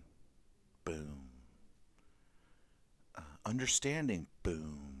 discussion. Boom. Understanding,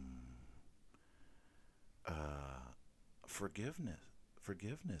 boom.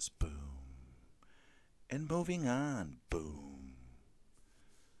 Forgiveness, boom. And moving on, boom.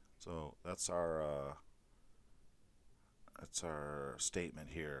 So that's our statement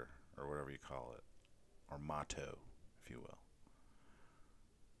here, or whatever you call it, or motto, if you will.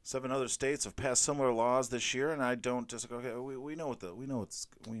 7 other states have passed similar laws this year, and I don't disagree. Okay, we know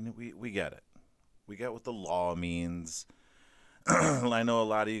we get it. We get what the law means. I know a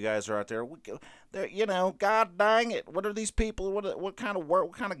lot of you guys are out there. God dang it! What are these people? What kind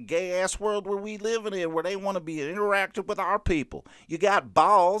of gay ass world were we living in where they want to be interactive with our people? You got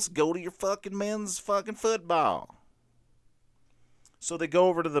balls? Go to your fucking men's fucking football. So they go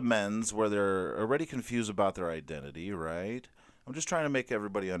over to the men's where they're already confused about their identity, right? I'm just trying to make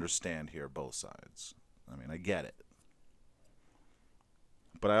everybody understand here, both sides. I mean, I get it.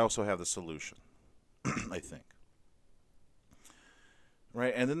 But I also have the solution, I think.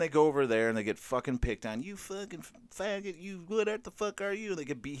 Right? And then they go over there and they get fucking picked on. You fucking faggot, you what the fuck are you? They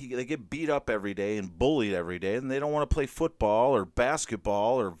get beat up every day and bullied every day, and they don't want to play football or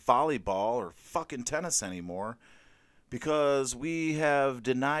basketball or volleyball or fucking tennis anymore because we have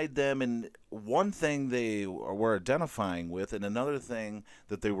denied them in one thing they were identifying with and another thing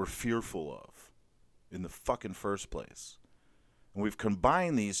that they were fearful of in the fucking first place. And we've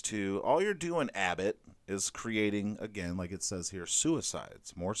combined these two. All you're doing, Abbott, is creating, again, like it says here,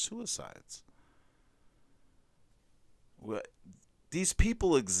 suicides. More suicides. These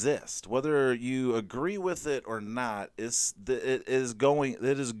people exist. Whether you agree with it or not, it is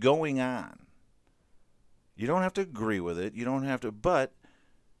going on. You don't have to agree with it. You don't have to, but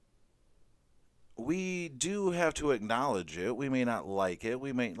we do have to acknowledge it. We may not like it.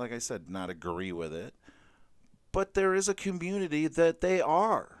 We may, like I said, not agree with it. But there is a community that they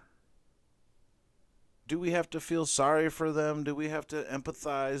are. Do we have to feel sorry for them? Do we have to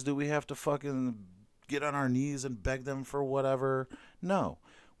empathize? Do we have to fucking get on our knees and beg them for whatever? No.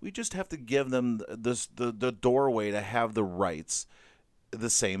 We just have to give them the doorway to have the rights the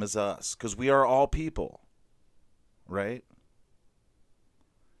same as us. Because we are all people. Right?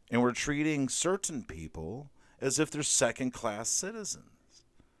 And we're treating certain people as if they're second-class citizens.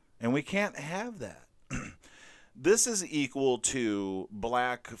 And we can't have that. This is equal to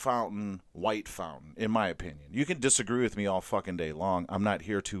black fountain, white fountain, in my opinion. You can disagree with me all fucking day long. I'm not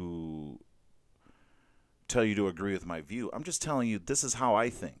here to tell you to agree with my view. I'm just telling you this is how I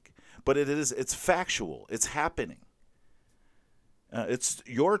think. But it's factual. It's happening. It's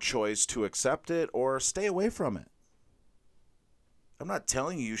your choice to accept it or stay away from it. I'm not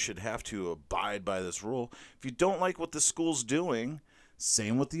telling you should have to abide by this rule. If you don't like what the school's doing,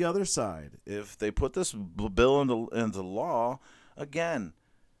 same with the other side. If they put this bill into law, again,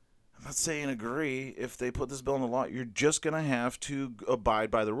 I'm not saying agree. If they put this bill into law, you're just going to have to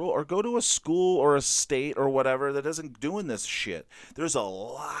abide by the rule or go to a school or a state or whatever that isn't doing this shit. There's a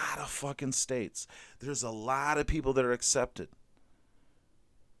lot of fucking states. There's a lot of people that are accepted.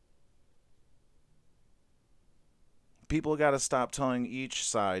 People got to stop telling each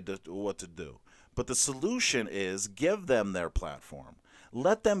side what to do. But the solution is give them their platform.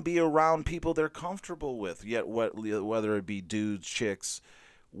 Let them be around people they're comfortable with, yet whether it be dudes, chicks,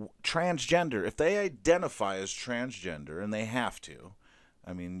 transgender. If they identify as transgender, and they have to,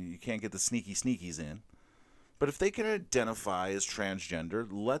 I mean, you can't get the sneakies in. But if they can identify as transgender,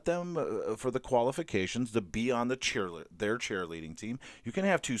 let them, for the qualifications, to be on their cheerleading team. You can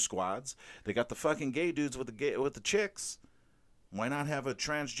have 2 squads. They got the fucking gay dudes with the chicks. Why not have a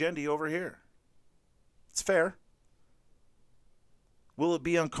transgendy over here? It's fair. Will it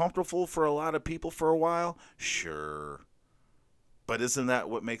be uncomfortable for a lot of people for a while? Sure. But isn't that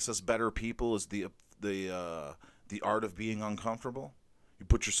what makes us better people, is the art of being uncomfortable? You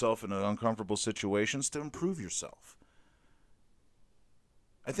put yourself in uncomfortable situations to improve yourself.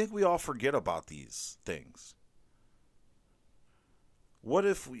 I think we all forget about these things. What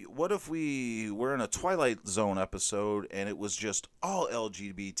if we were in a Twilight Zone episode and it was just all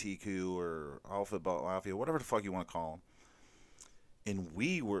LGBTQ or alpha, whatever the fuck you want to call them,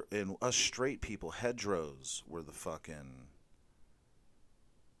 and us straight people, hedgerows, were the fucking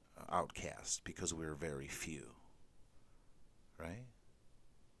outcasts because we were very few, right?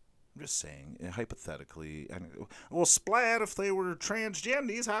 I'm just saying, hypothetically, well, splat, if they were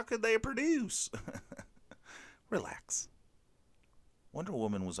transgendies, how could they produce? Relax. Wonder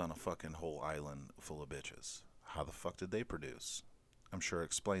Woman was on a fucking whole island full of bitches. How the fuck did they produce? I'm sure it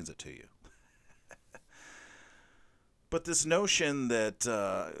explains it to you. But this notion that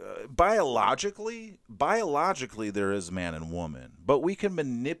biologically there is man and woman, but we can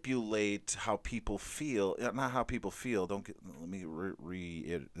manipulate how people feel. Not how people feel. Let me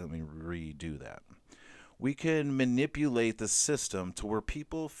redo that. We can manipulate the system to where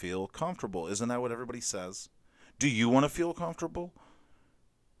people feel comfortable. Isn't that what everybody says? Do you want to feel comfortable?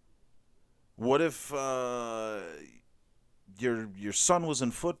 What if your son was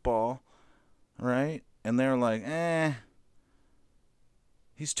in football, right? And they're like,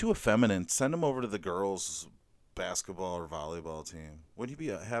 he's too effeminate. Send him over to the girls' basketball or volleyball team. Would you be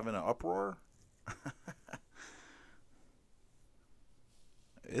having an uproar?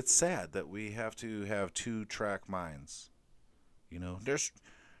 It's sad that we have to have two-track minds. You know, there's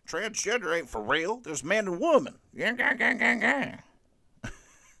transgender ain't for real. There's man and woman.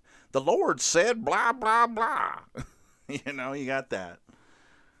 The Lord said blah, blah, blah. You know, you got that.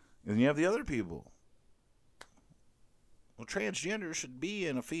 And you have the other people. Well, transgender should be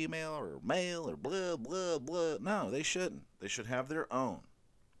in a female or male or blah, blah, blah. No, they shouldn't. They should have their own.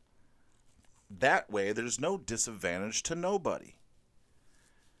 That way, there's no disadvantage to nobody.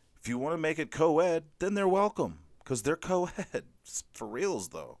 If you want to make it co-ed, then they're welcome. Because they're co-ed. For reals,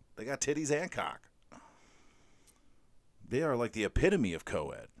 though. They got titties and cock. They are like the epitome of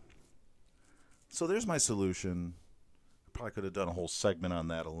co-ed. So there's my solution. I probably could have done a whole segment on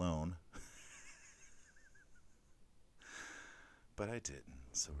that alone. But I didn't,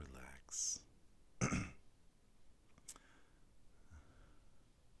 so relax.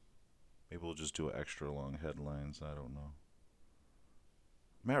 Maybe we'll just do extra long headlines. I don't know.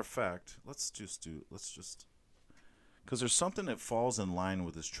 Matter of fact, let's just, because there's something that falls in line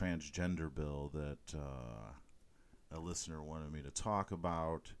with this transgender bill that a listener wanted me to talk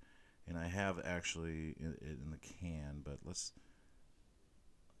about, and I have actually it in the can, but let's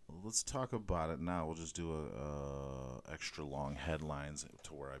talk about it now. We'll just do a extra long headlines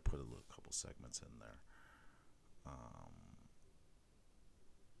to where I put a couple segments in there.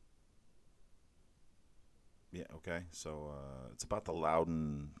 Yeah, okay. So it's about the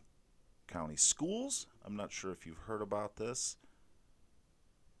Loudon County schools. I'm not sure if you've heard about this.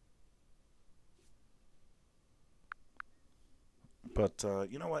 But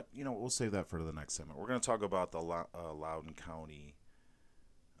you know what? We'll save that for the next segment. We're going to talk about the Loudon County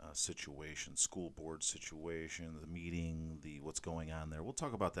situation, school board situation, the meeting, what's going on there. We'll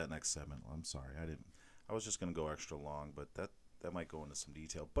talk about that next segment. I'm sorry, I was just going to go extra long, but that might go into some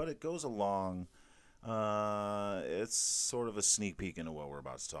detail. But it goes along. It's sort of a sneak peek into what we're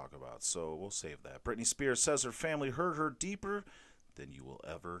about to talk about, so we'll save that. Britney Spears says her family hurt her deeper than you will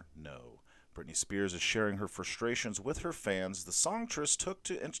ever know. Britney Spears is sharing her frustrations with her fans. The songstress took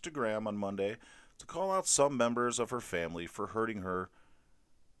to Instagram on Monday to call out some members of her family for hurting her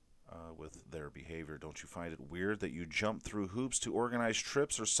with their behavior. Don't you find it weird that you jump through hoops to organize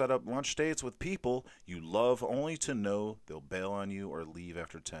trips or set up lunch dates with people you love only to know they'll bail on you or leave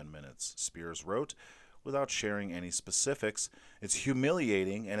after 10 minutes? Spears wrote, without sharing any specifics. It's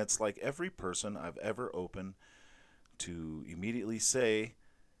humiliating, and it's like every person I've ever opened to immediately says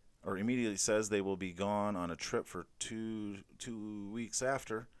they will be gone on a trip for two weeks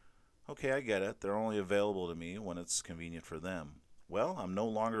after. Okay, I get it. They're only available to me when it's convenient for them. Well, I'm no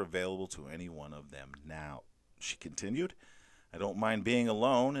longer available to any one of them now, she continued. I don't mind being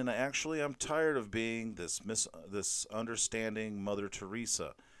alone, and I'm tired of being this understanding Mother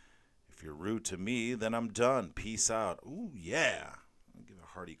Teresa. If you're rude to me, then I'm done. Peace out. Ooh, yeah. I'll give a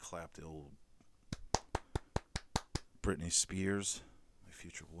hearty clap to old Britney Spears, my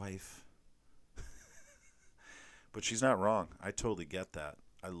future wife. But she's not wrong. I totally get that.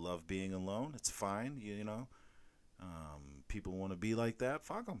 I love being alone. It's fine, you know. People want to be like that.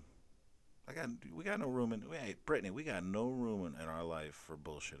 Fuck them. We got no room in. Hey, Brittany, we got no room in our life for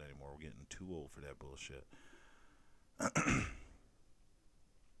bullshit anymore. We're getting too old for that bullshit.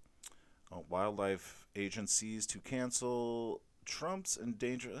 Wildlife agencies to cancel Trump's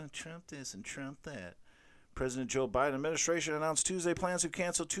endangered. Trump this and Trump that. President Joe Biden administration announced Tuesday plans to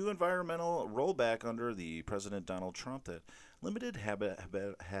cancel 2 environmental rollback under the President Donald Trump that limited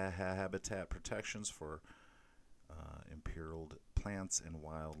habitat protections for imperiled plants and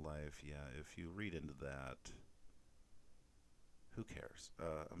wildlife. Yeah, if you read into that, who cares?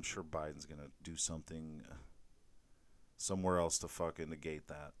 I'm sure Biden's going to do something somewhere else to fucking negate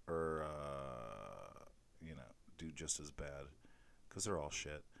that, or do just as bad, because they're all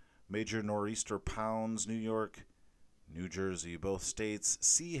shit. Major nor'easter pounds New York, New Jersey, both states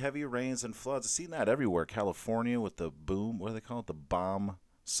see heavy rains and floods. I've seen that everywhere. California with the boom, what do they call it? The bomb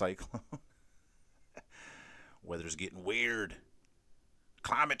cyclone. Weather's getting weird.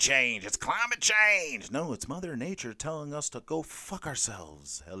 Climate change. It's climate change. No, it's Mother Nature telling us to go fuck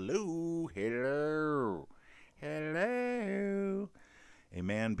ourselves. Hello. Hello. Hello. A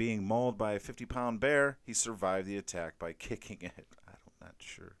man being mauled by a 50-pound bear. He survived the attack by kicking it. I'm not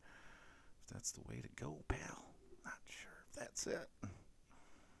sure if that's the way to go, pal. Not sure if that's it.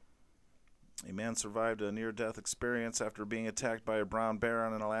 A man survived a near-death experience after being attacked by a brown bear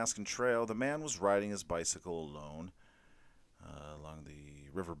on an Alaskan trail. The man was riding his bicycle alone along the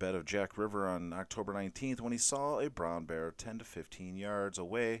riverbed of Jack River on October 19th when he saw a brown bear 10 to 15 yards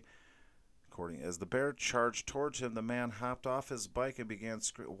away. As the bear charged towards him, the man hopped off his bike and began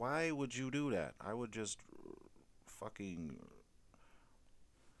screaming. Why would you do that? I would just fucking...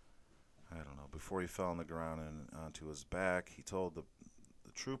 I don't know. Before he fell on the ground and onto his back, he told the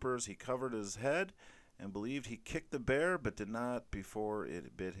troopers he covered his head and believed he kicked the bear, but did not before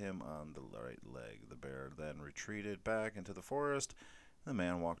it bit him on the right leg. The bear then retreated back into the forest. The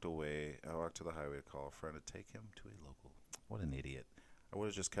man walked away. I walked to the highway to call a friend to take him to a local. What an idiot. I would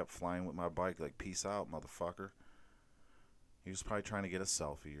have just kept flying with my bike like, peace out, motherfucker. He was probably trying to get a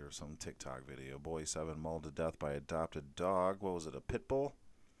selfie or some TikTok video. Boy 7 mauled to death by adopted dog. What was it, a pit bull?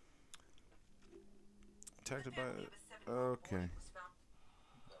 Attacked by... Okay.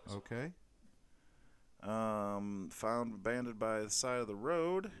 Okay. Found abandoned by the side of the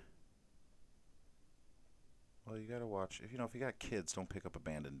road. Well, you gotta watch. If you got kids, don't pick up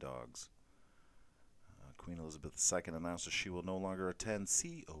abandoned dogs. Queen Elizabeth II announced that she will no longer attend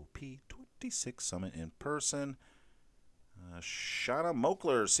COP26 summit in person. Shauna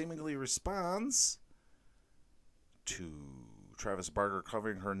Mokler seemingly responds to Travis Barker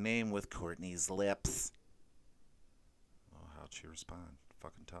covering her name with Courtney's lips. Oh, how'd she respond?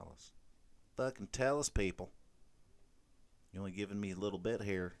 Fucking tell us. Fucking tell us, people. You're only giving me a little bit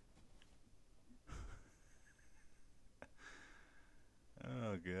here.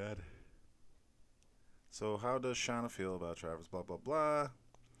 Oh, God. So how does Shauna feel about Travis? Blah, blah, blah.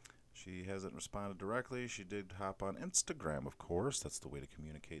 She hasn't responded directly. She did hop on Instagram, of course. That's the way to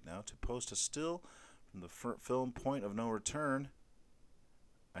communicate now. To post a still from the film Point of No Return.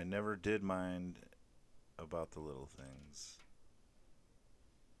 I never did mind about the little things.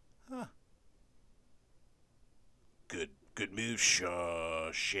 Huh. Good move,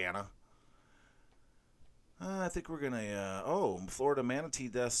 Shanna. I think we're gonna. Florida manatee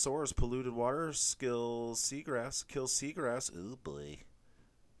death soars polluted water. Kills seagrass. Oh boy.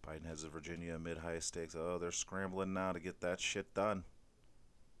 Biden heads to Virginia amid high stakes. Oh, they're scrambling now to get that shit done.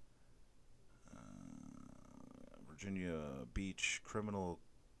 Virginia Beach criminal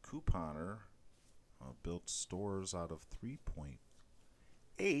couponer built stores out of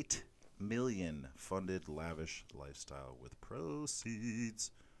 3.8 million funded lavish lifestyle with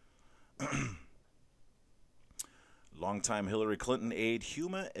proceeds. Longtime Hillary Clinton aide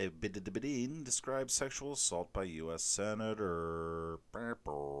Huma Abedin describes sexual assault by U.S. Senator.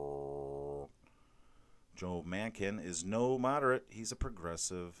 Joe Manchin is no moderate. He's a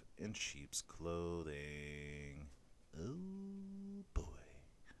progressive in sheep's clothing. Oh, boy.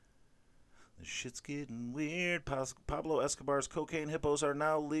 This shit's getting weird. Pablo Escobar's cocaine hippos are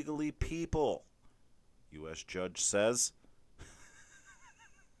now legally people. U.S. judge says.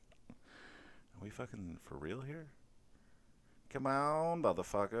 Are we fucking for real here? Come on,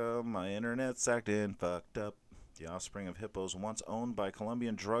 motherfucker. My internet's acting fucked up. The offspring of hippos once owned by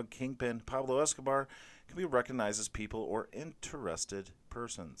Colombian drug kingpin Pablo Escobar can be recognized as people or interested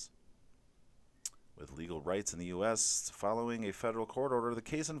persons. With legal rights in the U.S. following a federal court order, the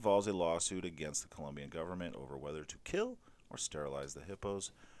case involves a lawsuit against the Colombian government over whether to kill or sterilize the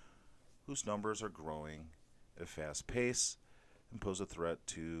hippos, whose numbers are growing at a fast pace and pose a threat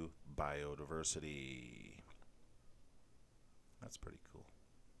to biodiversity. That's pretty cool.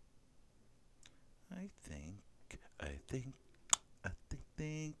 I think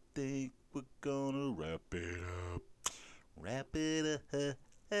we're gonna wrap it up. Wrap it up.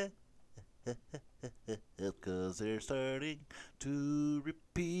 'Cause they're starting to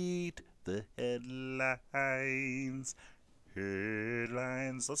repeat the headlines.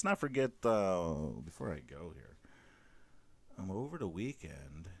 Let's not forget, before I go here, I'm over the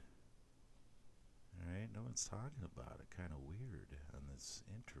weekend. Alright, no one's talking about it. Kind of weird on this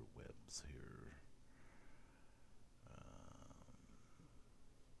interwebs here.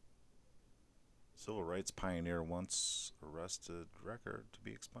 Civil rights pioneer once arrested record to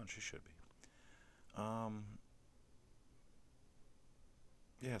be expunged. She should be.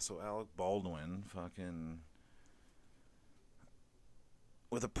 Yeah, so Alec Baldwin fucking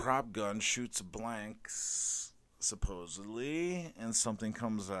with a prop gun shoots blanks supposedly, and something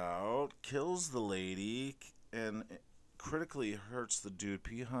comes out, kills the lady, and critically hurts the dude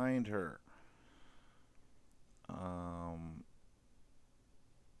behind her.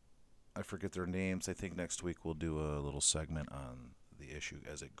 I forget their names. I think next week we'll do a little segment on the issue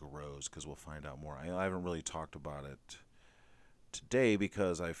as it grows, because we'll find out more. I haven't really talked about it today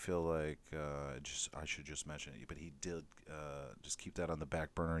because I feel like I should just mention it. But he did, just keep that on the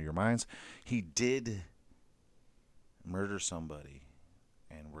back burner of your minds. He did murder somebody,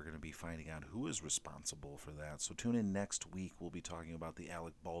 and we're going to be finding out who is responsible for that. So tune in next week. We'll be talking about the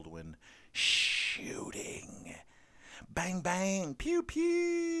Alec Baldwin shooting. Bang, bang, pew,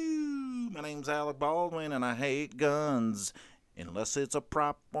 pew. My name's Alec Baldwin, and I hate guns. Unless it's a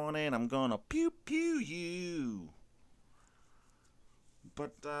prop one, and I'm gonna pew, pew you.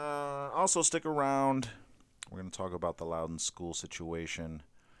 But also stick around. We're going to talk about the Loudon school situation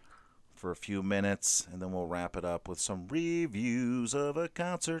for a few minutes, and then we'll wrap it up with some reviews of a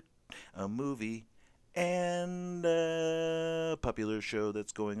concert, a movie, and a popular show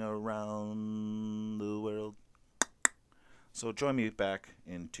that's going around the world. So join me back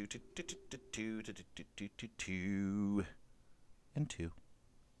in 2 and 2.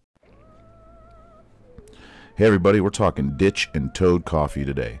 Hey everybody, we're talking Ditch and Toad Coffee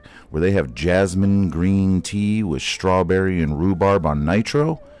today, where they have jasmine green tea with strawberry and rhubarb on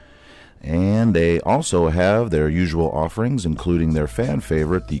nitro, and they also have their usual offerings, including their fan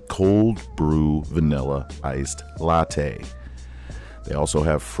favorite, the cold brew vanilla iced latte. They also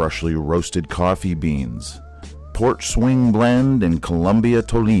have freshly roasted coffee beans, Port Swing blend, and Columbia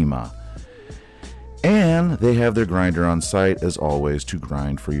Tolima. And they have their grinder on site, as always, to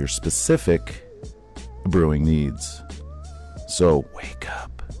grind for your specific brewing needs. So wake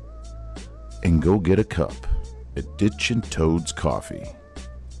up and go get a cup at Ditch and Toad's Coffee.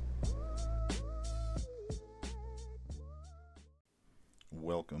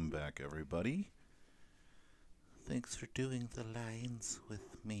 Welcome back, everybody. Thanks for doing the lines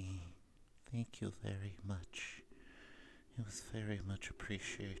with me. Thank you very much. It was very much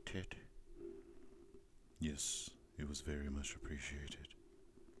appreciated. Yes, it was very much appreciated.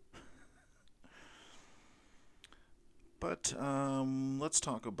 But let's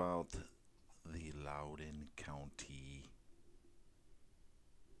talk about the Loudon County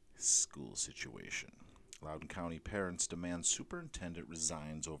school situation. Loudon County parents demand superintendent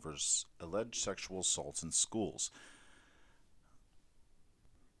resigns over alleged sexual assaults in schools.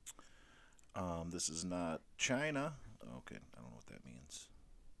 This is not China. Okay, I don't know what that means.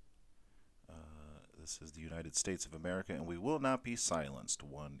 This is the United States of America, and we will not be silenced,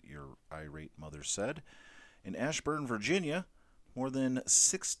 one irate mother said. In Ashburn, Virginia, more than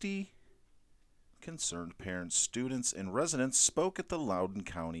 60 concerned parents, students, and residents spoke at the Loudon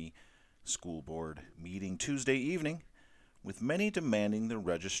County School Board meeting Tuesday evening, with many demanding the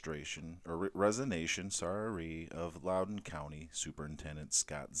resignation of Loudon County Superintendent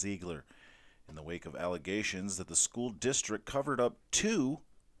Scott Ziegler in the wake of allegations that the school district covered up two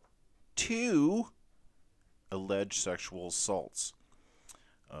alleged sexual assaults.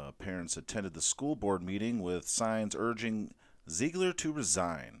 Parents attended the school board meeting with signs urging Ziegler to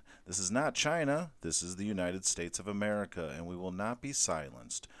resign. This is not China. This is the United States of America, and we will not be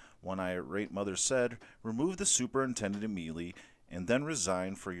silenced. One irate mother said, "Remove the superintendent immediately and then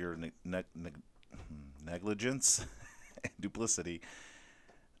resign for your negligence and duplicity.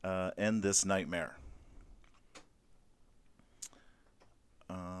 End this nightmare."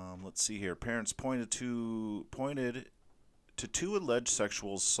 Let's see here. Parents pointed to two alleged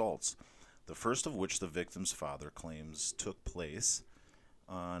sexual assaults, the first of which the victim's father claims took place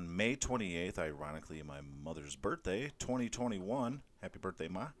on May 28th, ironically my mother's birthday, 2021. Happy birthday,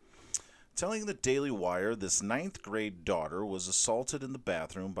 Ma. Telling the Daily Wire this 9th grade daughter was assaulted in the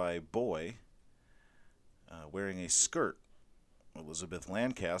bathroom by a boy wearing a skirt. Elizabeth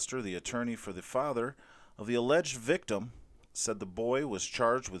Lancaster, the attorney for the father of the alleged victim, said the boy was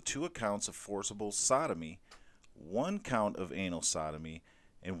charged with 2 counts of forcible sodomy, 1 count of anal sodomy,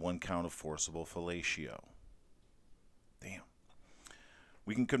 and 1 count of forcible fellatio. Damn.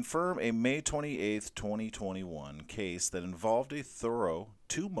 We can confirm a May 28, 2021 case that involved a thorough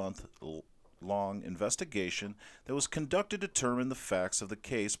 2-month-long investigation that was conducted to determine the facts of the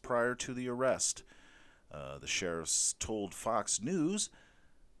case prior to the arrest. The sheriffs told Fox News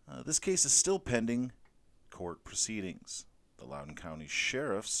this case is still pending court proceedings. The Loudon County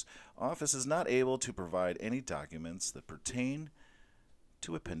Sheriff's Office is not able to provide any documents that pertain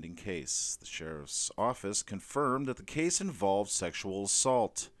to a pending case. The Sheriff's Office confirmed that the case involved sexual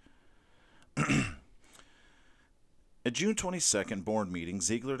assault. At June 22nd board meeting,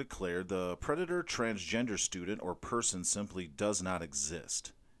 Ziegler declared the predator transgender student or person simply does not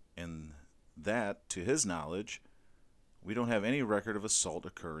exist, and that, to his knowledge, We don't have any record of assault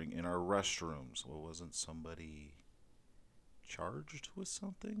occurring in our restrooms. Well, wasn't somebody charged with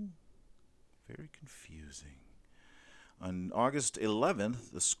something? Very confusing. On August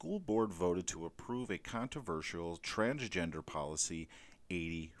 11th, the school board voted to approve a controversial transgender policy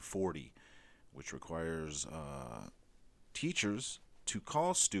 8040, which requires teachers to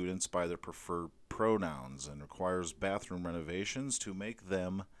call students by their preferred pronouns and requires bathroom renovations to make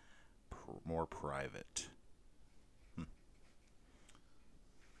them more private.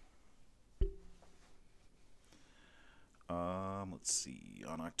 Let's see.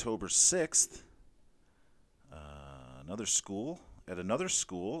 On October 6th, another school,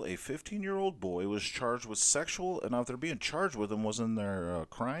 a 15-year-old boy was charged with sexual, and now if they're being charged with him, wasn't there a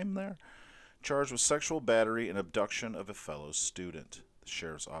crime there? Charged with sexual battery and abduction of a fellow student, the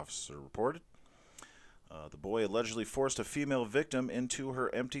sheriff's officer reported. The boy allegedly forced a female victim into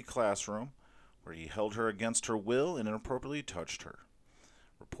her empty classroom, where he held her against her will and inappropriately touched her.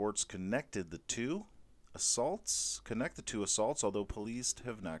 Reports connect the two assaults, although police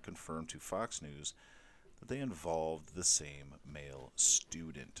have not confirmed to Fox News that they involved the same male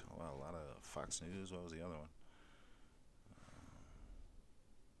student. Well, a lot of Fox News. What was the other one?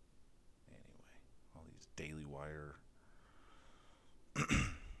 Anyway, all these Daily Wire.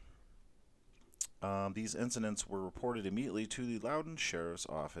 These incidents were reported immediately to the Loudon Sheriff's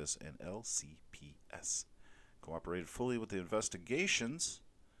Office and LCPS. Cooperated fully with the investigations.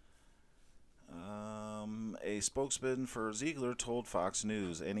 A spokesman for Ziegler told Fox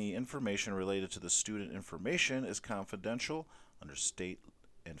News, any information related to the student information is confidential under state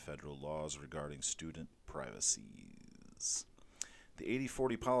and federal laws regarding student privacies. The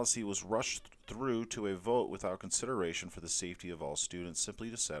 8040 policy was rushed through to a vote without consideration for the safety of all students,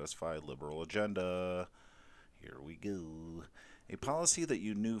 simply to satisfy a liberal agenda. Here we go. A policy that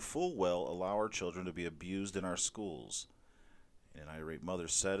you knew full well allow our children to be abused in our schools. An irate mother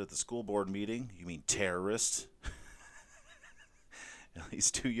said at the school board meeting, "You mean terrorists?" At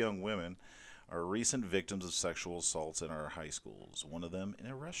least 2 young women are recent victims of sexual assaults in our high schools, one of them in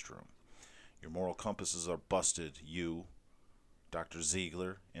a restroom. Your moral compasses are busted, you, Dr.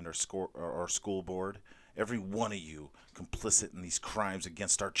 Ziegler, and our school board. Every one of you complicit in these crimes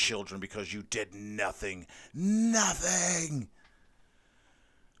against our children because you did nothing. Nothing!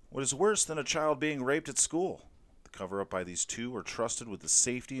 What is worse than a child being raped at school? Cover up by these two are trusted with the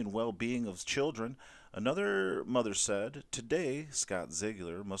safety and well-being of children. Another mother said, today, Scott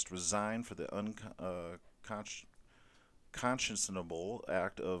Ziegler must resign for the unconscionable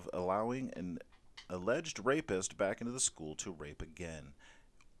act of allowing an alleged rapist back into the school to rape again,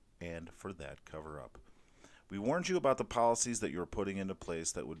 and for that cover-up. We warned you about the policies that you are putting into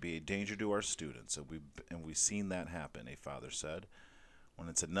place that would be a danger to our students, and we've seen that happen, a father said. When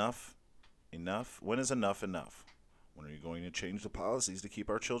it's enough? When is enough enough? When are you going to change the policies to keep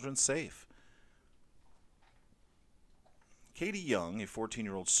our children safe? Katie Young, a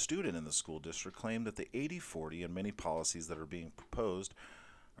 14-year-old student in the school district, claimed that the 8040 and many policies that are being proposed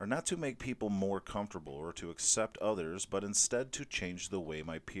are not to make people more comfortable or to accept others, but instead to change the way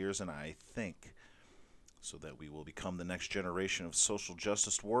my peers and I think, so that we will become the next generation of social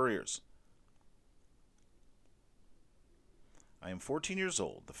justice warriors. I am 14 years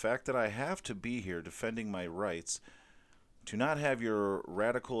old. The fact that I have to be here defending my rights to not have your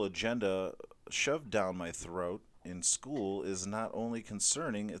radical agenda shoved down my throat in school is not only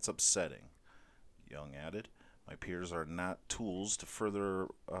concerning, it's upsetting, Young added. My peers are not tools to further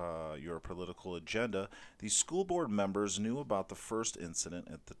your political agenda. These school board members knew about the first incident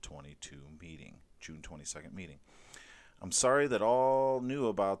at the June 22nd meeting. I'm sorry that all knew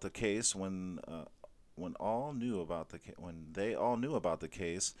about the case when they all knew about the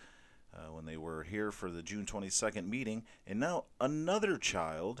case when they were here for the June 22nd meeting, and now another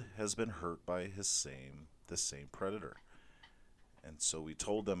child has been hurt by the same predator, and so we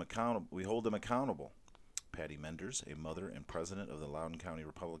hold them accountable. Patty Menders, a mother and president of the Loudon County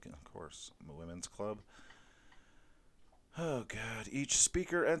Republican, of course, Women's Club. Oh, God. Each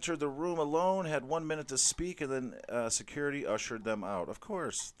speaker entered the room alone, had 1 minute to speak, and then security ushered them out. Of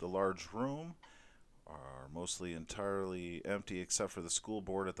course, the large room are mostly entirely empty except for the school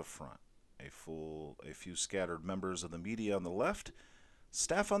board at the front. A few scattered members of the media on the left.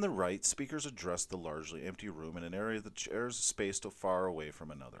 Staff on the right. Speakers addressed the largely empty room in an area that shares space too far away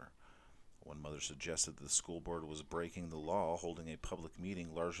from another. One mother suggested that the school board was breaking the law, holding a public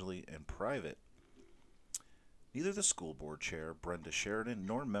meeting largely in private. Neither the school board chair, Brenda Sheridan,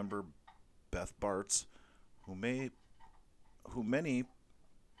 nor member Beth Bartz, who many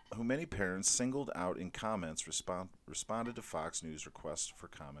parents singled out in comments, responded to Fox News' request for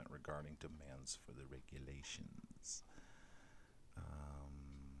comment regarding demands for the regulations.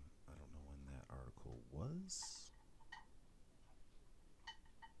 was.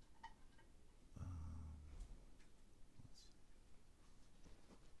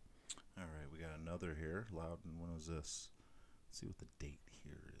 All right, we got another here. Loudon, when was this? Let's see what the date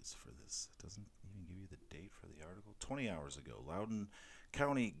here is for this. It doesn't even give you the date for the article. 20 hours ago. Loudon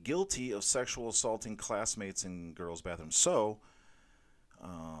County guilty of sexual assaulting classmates in girls' bathrooms. So,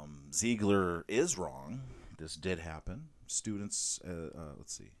 Ziegler is wrong. This did happen. Students,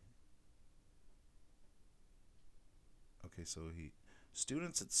 let's see. Okay, so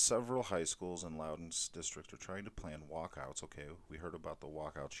students at several high schools in Loudon's district are trying to plan walkouts. Okay, we heard about the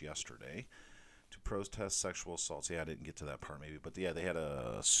walkouts yesterday to protest sexual assaults. Yeah, I didn't get to that part maybe, but yeah, they had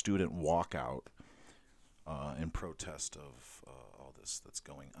a student walkout in protest of all this that's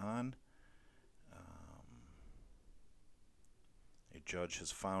going on. A judge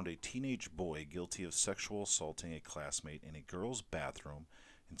has found a teenage boy guilty of sexual assaulting a classmate in a girls' bathroom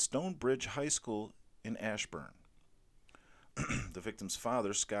in Stonebridge High School in Ashburn. The victim's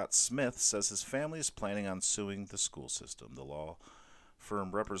father, Scott Smith, says his family is planning on suing the school system. The law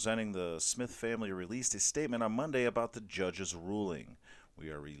firm representing the Smith family released a statement on Monday about the judge's ruling. We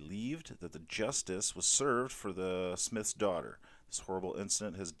are relieved that the justice was served for the Smith's daughter. This horrible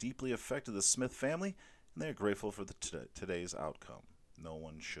incident has deeply affected the Smith family, and they are grateful for today's outcome. No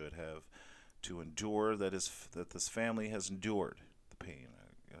one should have to endure that this family has endured the pain.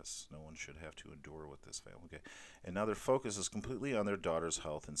 I guess no one should have to endure what this family. Okay, and now their focus is completely on their daughter's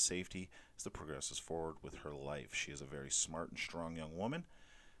health and safety as the progresses forward with her life. She is a very smart and strong young woman.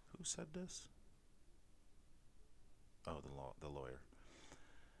 Who said this? Oh, the lawyer.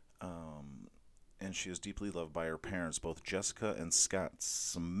 And she is deeply loved by her parents, both Jessica and Scott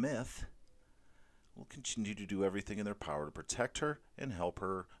Smith. Will continue to do everything in their power to protect her and help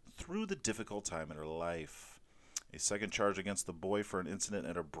her through the difficult time in her life. A second charge against the boy for an incident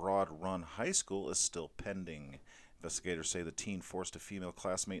at a Broad Run high school is still pending. Investigators say the teen forced a female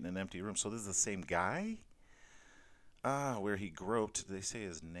classmate in an empty room. So this is the same guy? Where he groped. They say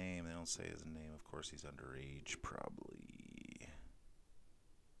his name. They don't say his name. Of course, he's underage, probably.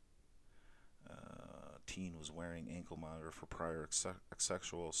 Teen was wearing ankle monitor for prior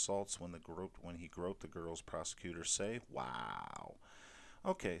sexual assaults when he groped the girls, prosecutors say. Wow.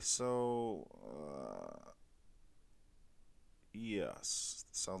 Okay, so yes,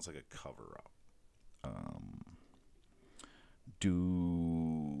 sounds like a cover-up.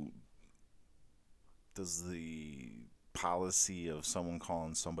 Does the policy of someone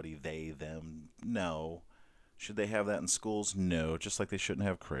calling somebody they, them? No. Should they have that in schools? No, just like they shouldn't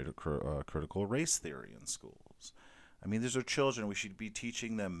have critical race theory in schools. I mean, these are children. We should be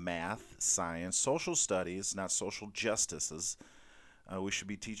teaching them math, science, social studies, not social justices. We should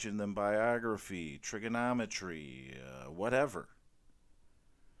be teaching them biography, trigonometry, whatever.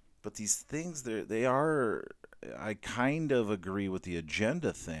 But these things, they are, I kind of agree with the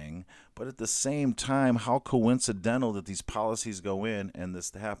agenda thing, but at the same time, how coincidental that these policies go in and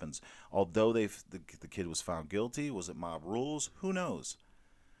this happens. Although the kid was found guilty, was it mob rules? Who knows?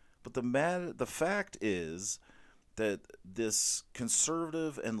 But the fact is that this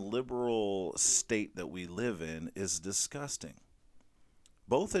conservative and liberal state that we live in is disgusting.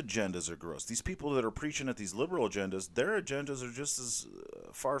 Both agendas are gross. These people that are preaching at these liberal agendas, their agendas are just as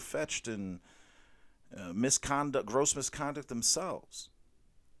far-fetched and gross misconduct themselves.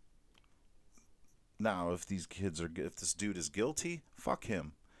 Now, if this dude is guilty, fuck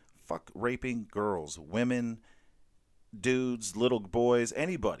him. Fuck raping girls, women, dudes, little boys,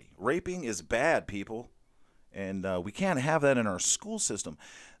 anybody. Raping is bad, people. And we can't have that in our school system.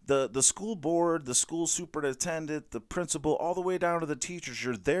 The school board, the school superintendent, the principal, all the way down to the teachers,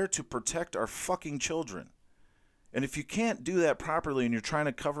 you're there to protect our fucking children. And if you can't do that properly and you're trying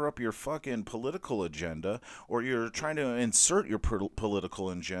to cover up your fucking political agenda or you're trying to insert your political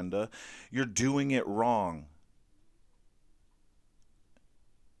agenda, you're doing it wrong.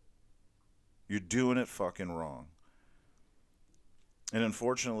 You're doing it fucking wrong. And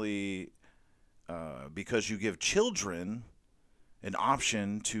unfortunately, because you give children an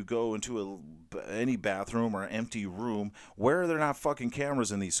option to go into any bathroom or empty room, where are there not fucking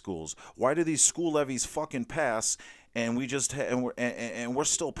cameras in these schools? Why do these school levies fucking pass and we're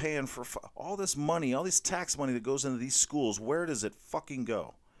still paying for all this money, all this tax money that goes into these schools? Where does it fucking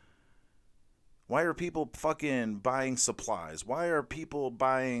go? Why are people fucking buying supplies? Why are people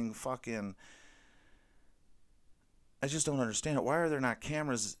buying fucking... I just don't understand it. Why are there not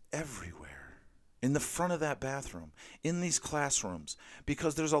cameras everywhere? In the front of that bathroom, in these classrooms,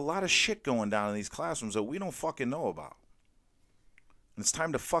 because there's a lot of shit going down in these classrooms that we don't fucking know about. And it's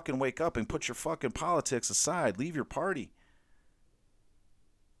time to fucking wake up and put your fucking politics aside. Leave your party.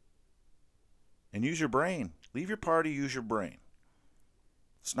 and use your brain. Leave your party, use your brain.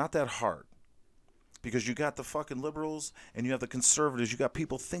 It's not that hard. Because you got the fucking liberals and you have the conservatives. You got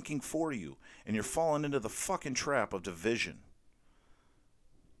people thinking for you. And you're falling into the fucking trap of division.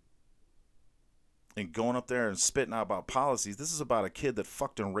 And going up there and spitting out about policies. This is about a kid that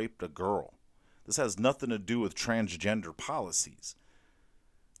fucked and raped a girl. This has nothing to do with transgender policies.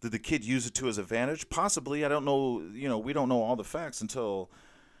 Did the kid use it to his advantage? Possibly. I don't know. We don't know all the facts until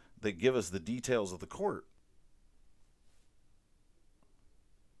they give us the details of the court.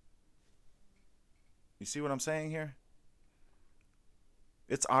 You see what I'm saying here?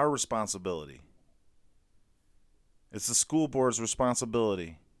 It's our responsibility. It's the school board's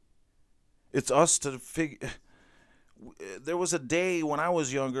responsibility. It's us to figure. There was a day when I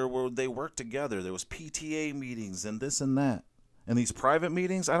was younger where they worked together. There was PTA meetings and this and that. And these private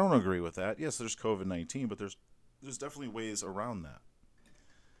meetings, I don't agree with that. Yes, there's COVID-19, but there's definitely ways around that.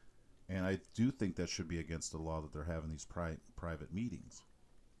 And I do think that should be against the law that they're having these private meetings.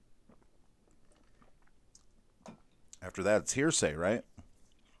 After that, it's hearsay, right?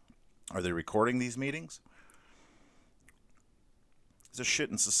 Are they recording these meetings? There's a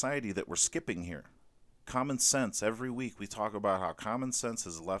shit in society that we're skipping here. Common sense. Every week we talk about how common sense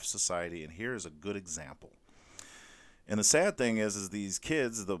has left society, and here is a good example. And the sad thing is these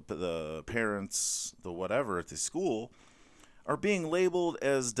kids, the parents, the whatever at the school, are being labeled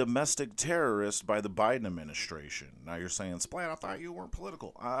as domestic terrorists by the Biden administration. Now you're saying, Splat, I thought you weren't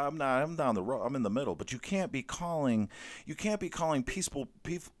political. I'm not. I'm down the road. I'm in the middle. But you can't be calling peaceful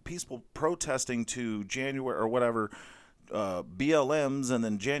protesting to January or whatever BLMs, and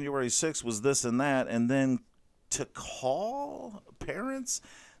then January 6th was this and that, and then to call parents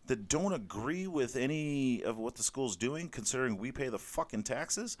that don't agree with any of what the school's doing, considering we pay the fucking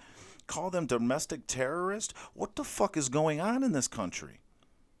taxes, call them domestic terrorists? What the fuck is going on in this country?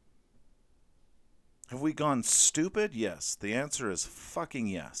 Have we gone stupid? Yes. The answer is fucking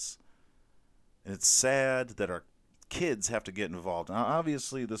yes. And it's sad that our kids have to get involved. Now,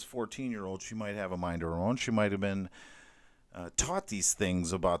 obviously, this 14-year-old, she might have a mind of her own. She might have been taught these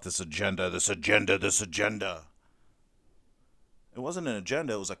things about this agenda. It wasn't an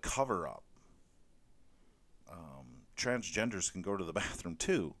agenda, it was a cover-up. Transgenders can go to the bathroom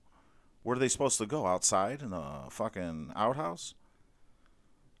too. Where are they supposed to go? Outside in a fucking outhouse?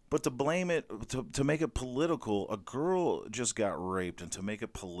 But to blame it, to make it political, a girl just got raped, and to make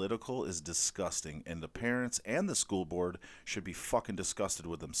it political is disgusting. And the parents and the school board should be fucking disgusted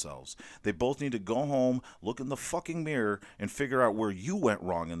with themselves. They both need to go home, look in the fucking mirror, and figure out where you went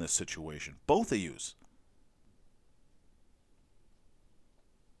wrong in this situation. Both of yous.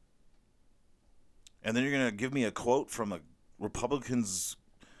 And then you're going to give me a quote from a Republicans'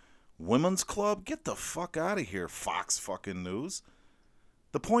 women's club? Get the fuck out of here, Fox fucking News.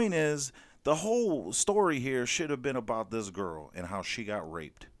 The point is, the whole story here should have been about this girl and how she got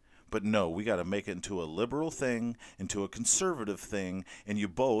raped. But no, we got to make it into a liberal thing, into a conservative thing, and you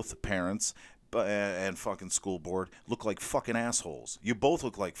both, parents and fucking school board, look like fucking assholes. You both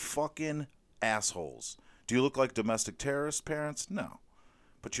look like fucking assholes. Do you look like domestic terrorist parents? No.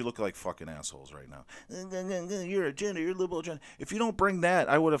 But you look like fucking assholes right now. Your agenda, your liberal agenda. If you don't bring that,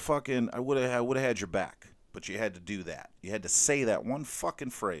 I would have had your back. But you had to do that. You had to say that one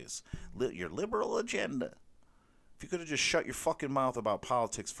fucking phrase. Your liberal agenda. If you could have just shut your fucking mouth about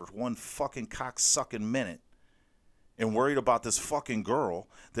politics for one fucking cocksucking minute and worried about this fucking girl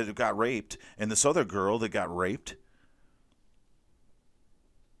that got raped and this other girl that got raped.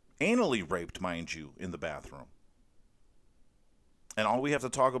 Anally raped, mind you, in the bathroom. And all we have to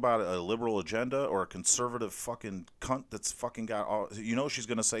talk about a liberal agenda or a conservative fucking cunt that's fucking got all... she's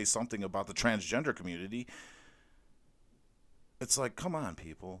going to say something about the transgender community. It's like, come on,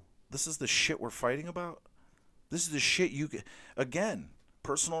 people. This is the shit we're fighting about? This is the shit you get... Again,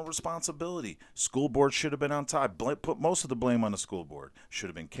 personal responsibility. School board should have been on top. Put most of the blame on the school board. Should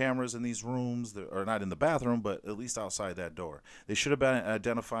have been cameras in these rooms, or not in the bathroom, but at least outside that door. They should have been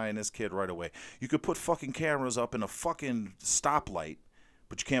identifying this kid right away. You could put fucking cameras up in a fucking stoplight,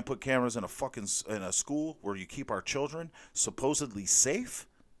 but you can't put cameras in a school where you keep our children supposedly safe?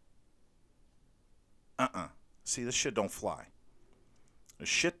 See, this shit don't fly. This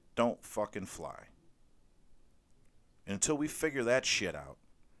shit don't fucking fly. And until we figure that shit out,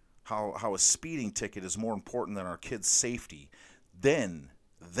 how a speeding ticket is more important than our kids' safety, then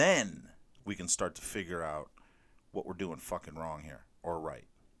we can start to figure out what we're doing fucking wrong here, or right.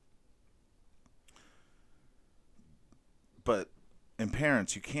 But, and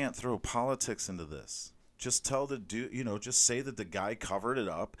parents, you can't throw politics into this. Just tell the dude, just say that the guy covered it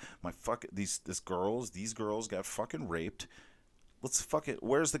up. These girls got fucking raped. Let's fuck it.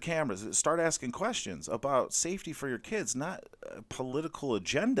 Where's the cameras? Start asking questions about safety for your kids, not political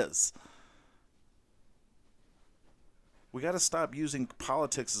agendas. We got to stop using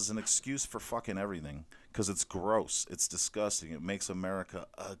politics as an excuse for fucking everything, because it's gross. It's disgusting. It makes America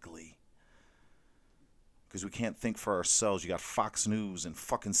ugly. Because we can't think for ourselves. You got Fox News and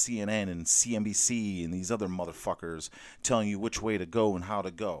fucking CNN and CNBC and these other motherfuckers telling you which way to go and how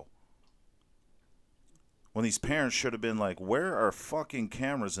to go. When these parents should have been like, where are fucking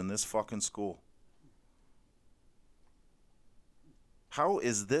cameras in this fucking school? How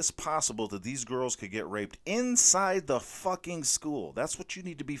is this possible that these girls could get raped inside the fucking school? That's what you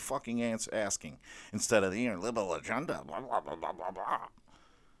need to be fucking asking. Instead of the liberal agenda. Blah, blah, blah, blah, blah, blah.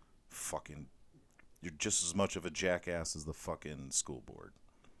 Fucking, you're just as much of a jackass as the fucking school board.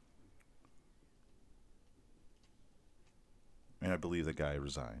 And I believe the guy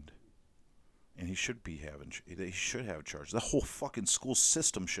resigned. And he should have charges. The whole fucking school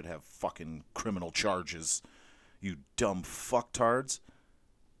system should have fucking criminal charges. You dumb fucktards.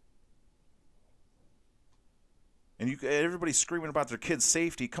 And everybody's screaming about their kids'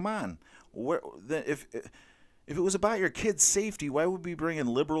 safety. Come on. If it was about your kids' safety, why would we bring in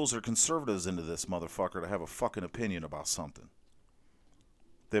liberals or conservatives into this motherfucker to have a fucking opinion about something?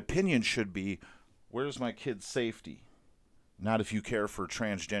 The opinion should be, where's my kid's safety? Not if you care for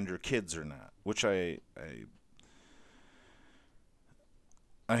transgender kids or not. Which I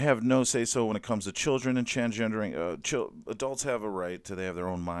have no say-so when it comes to children and transgendering. Adults have a right to, they have their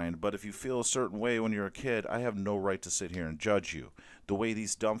own mind. But if you feel a certain way when you're a kid, I have no right to sit here and judge you. The way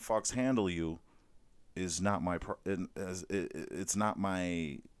these dumb fucks handle you is not my, it's not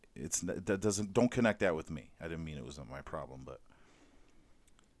my, don't connect that with me. I didn't mean it was not my problem,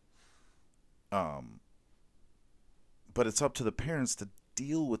 but it's up to the parents to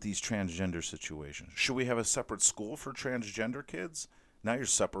deal with these transgender situations. Should we have a separate school for transgender kids? Now you're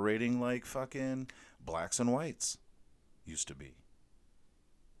separating like fucking blacks and whites. Used to be.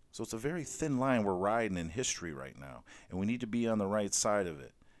 So it's a very thin line we're riding in history right now. And we need to be on the right side of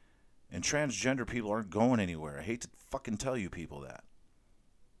it. And transgender people aren't going anywhere. I hate to fucking tell you people that.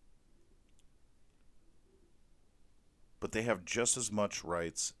 But they have just as much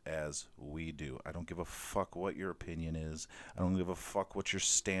rights as we do. I don't give a fuck what your opinion is. I don't give a fuck what your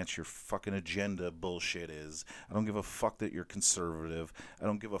stance, your fucking agenda bullshit is. I don't give a fuck that you're conservative. I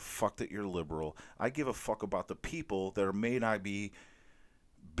don't give a fuck that you're liberal. I give a fuck about the people that may not be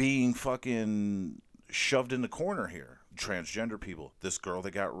being fucking shoved in the corner here. Transgender people. This girl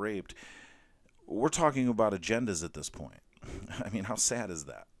that got raped. We're talking about agendas at this point. I mean, how sad is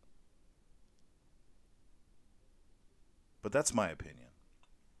that? But that's my opinion.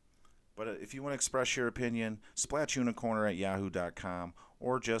 But if you want to express your opinion, splatunicorner@yahoo.com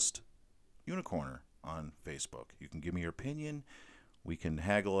or just Unicorner on Facebook. You can give me your opinion. We can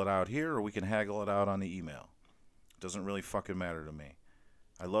haggle it out here or we can haggle it out on the email. It doesn't really fucking matter to me.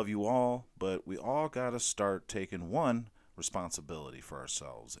 I love you all, but we all got to start taking one, responsibility for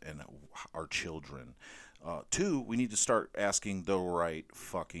ourselves and our children. Two, we need to start asking the right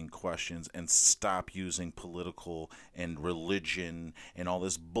fucking questions and stop using political and religion and all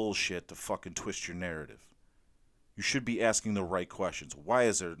this bullshit to fucking twist your narrative. You should be asking the right questions. Why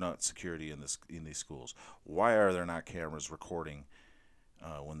is there not security in these schools? Why are there not cameras recording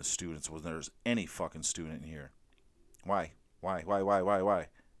when there's any fucking student in here? Why? And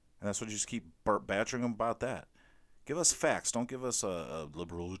that's what you just keep badgering them about that. Give us facts. Don't give us a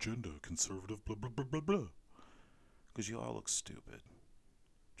liberal agenda, conservative, blah, blah, blah, blah, blah. Because you all look stupid.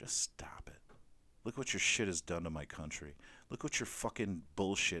 Just stop it. Look what your shit has done to my country. Look what your fucking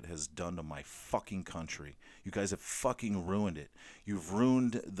bullshit has done to my fucking country. You guys have fucking ruined it. You've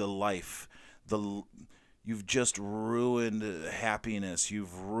ruined the life. You've just ruined happiness.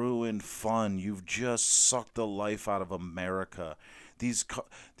 You've ruined fun. You've just sucked the life out of America. These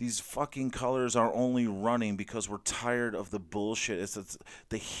fucking colors are only running because we're tired of the bullshit. It's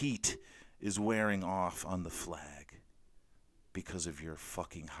the heat is wearing off on the flag because of your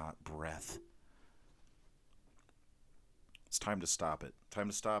fucking hot breath. It's time to stop it. Time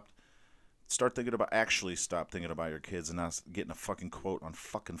to stop. Stop thinking about your kids and not getting a fucking quote on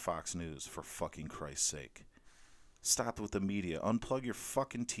fucking Fox News, for fucking Christ's sake. Stop with the media. Unplug your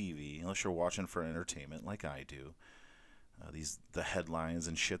fucking TV, unless you're watching for entertainment like I do. The headlines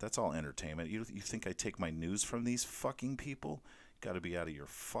and shit, that's all entertainment. You think I take my news from these fucking people? Got to be out of your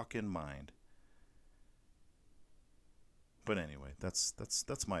fucking mind. But anyway, that's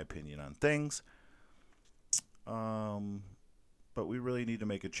my opinion on things. But we really need to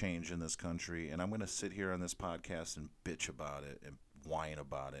make a change in this country, and I'm going to sit here on this podcast and bitch about it and whine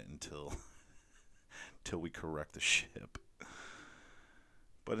about it until we correct the ship.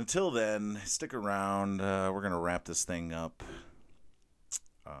 But until then, stick around. We're going to wrap this thing up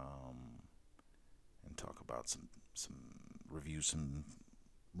and talk about review some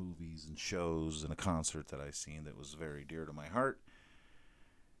movies and shows and a concert that I seen that was very dear to my heart.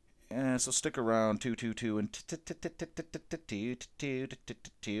 And so stick around. 222 and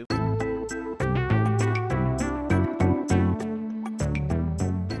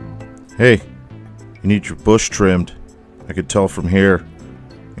Hey, you need your bush trimmed. I could tell from here.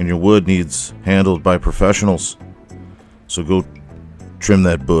 And your wood needs handled by professionals. So go trim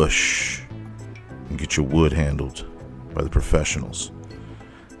that bush and get your wood handled by the professionals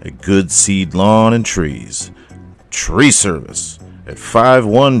at Good Seed Lawn and Trees. Tree service at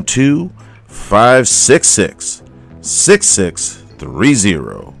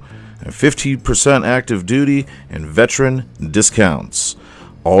 512-566-6630 and 15% active duty and veteran discounts.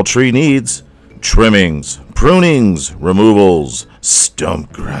 All tree needs: trimmings, prunings, removals,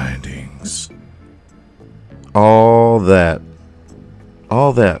 stump grindings. All that.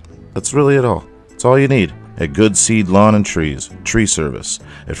 That's really it all. That's all you need at Good Seed Lawn and Trees. Tree service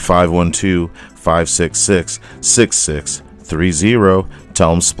at 512-566-6630.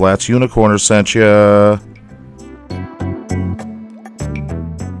 Tell them Splats Unicorner sent ya.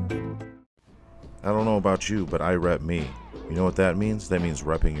 I don't know about you, but I rep me. You know what that means? That means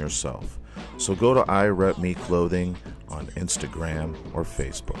repping yourself. So go to I Rep Me Clothing on Instagram or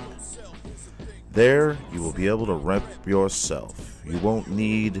Facebook. There, you will be able to rep yourself. You won't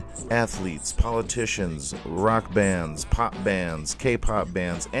need athletes, politicians, rock bands, pop bands, K-pop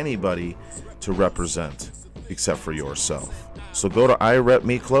bands, anybody to represent except for yourself. So go to I Rep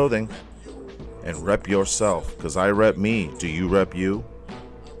Me Clothing and rep yourself, because I rep me. Do you rep you?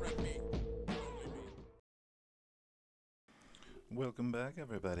 Welcome back,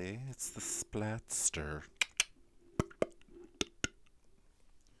 everybody. It's the Splatster.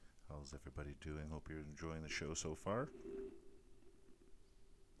 How's everybody doing? Hope you're enjoying the show so far.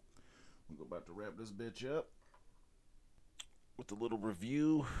 We're about to wrap this bitch up with a little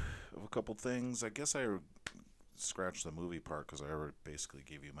review of a couple things. I guess I scratched the movie part because I already basically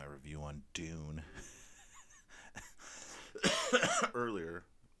gave you my review on Dune earlier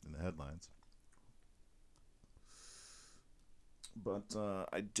in the headlines. But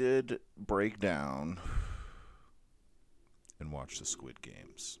I did break down and watch the Squid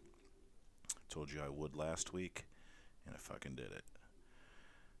Games. Told you I would last week, and I fucking did it.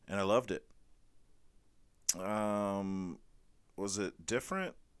 And I loved it. Was it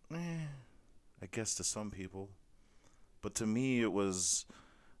different? I guess to some people. But to me, it was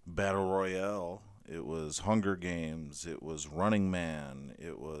Battle Royale. It was Hunger Games. It was Running Man.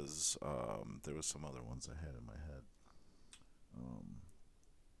 It was, there was some other ones I had in my head.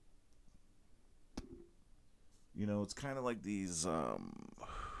 You know, it's kind of like these,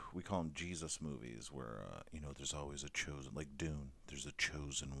 we call them Jesus movies, where, there's always a chosen, like Dune, there's a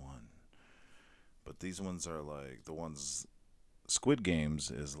chosen one. But these ones are like, the ones, Squid Games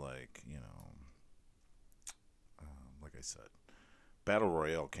is like, like I said, Battle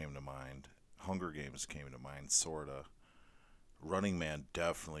Royale came to mind, Hunger Games came to mind, sorta. Running Man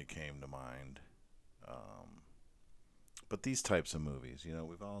definitely came to mind. But these types of movies,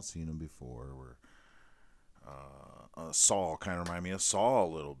 we've all seen them before. Where Saw kind of remind me of Saw a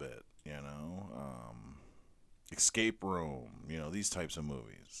little bit, Escape Room, these types of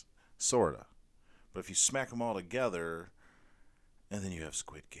movies, sorta. But if you smack them all together, and then you have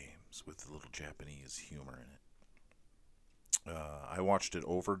Squid Games with a little Japanese humor in it. I watched it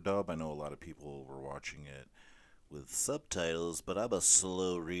overdub. I know a lot of people were watching it with subtitles, but I'm a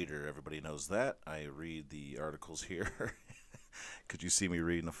slow reader. Everybody knows that. I read the articles here. Could you see me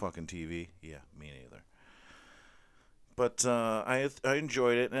reading the fucking TV? Yeah, me neither. But I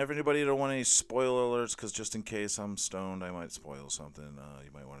enjoyed it. And everybody don't want any spoiler alerts, because just in case I'm stoned, I might spoil something.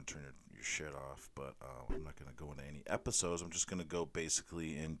 You might want to turn your shit off. But I'm not going to go into any episodes. I'm just going to go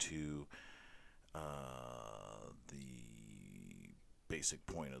basically into the basic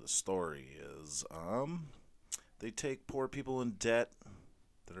point of the story is they take poor people in debt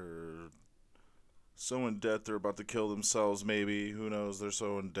that are so in debt they're about to kill themselves, maybe. Who knows? They're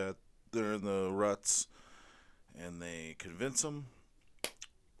so in debt. They're in the ruts. And they convince them.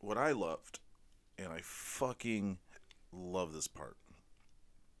 What I loved, and I fucking love this part,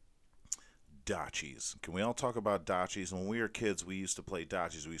 dachis. Can we all talk about dachis? When we were kids, we used to play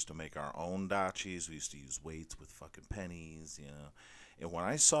dachis. We used to make our own dachis. We used to use weights with fucking pennies, And when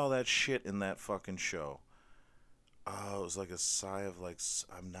I saw that shit in that fucking show, it was like a sigh of like,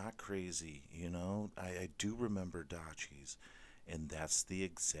 I'm not crazy, I do remember dachis. And that's the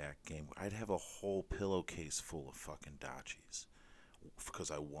exact game. I'd have a whole pillowcase full of fucking dachis.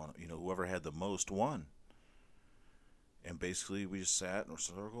 because I won. Whoever had the most won. And basically, we just sat in a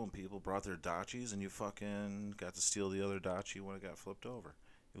circle, and people brought their dachis, and you fucking got to steal the other dachi when it got flipped over.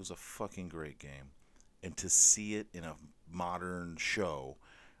 It was a fucking great game. And to see it in a modern show,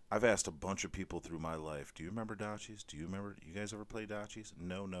 I've asked a bunch of people through my life, do you remember dachis? Do you remember, you guys ever play dachis?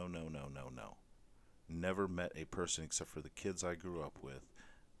 No, no, no, no, no, no. Never met a person except for the kids I grew up with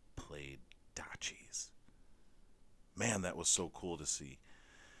played dachis. Man, that was so cool to see.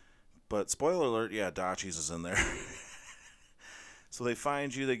 But spoiler alert, yeah, dachis is in there. So they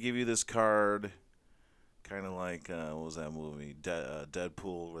find you, they give you this card, kind of like, what was that movie?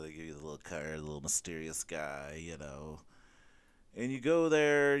 Deadpool, where they give you the little card, the little mysterious guy, And you go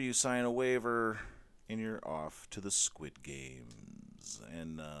there, you sign a waiver, and you're off to the Squid Games.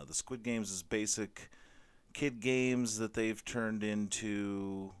 And the Squid Games is basic kid games that they've turned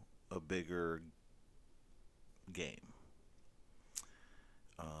into a bigger game.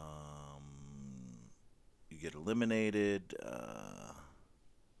 You get eliminated.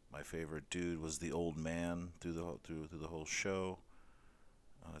 My favorite dude was the old man through the whole show.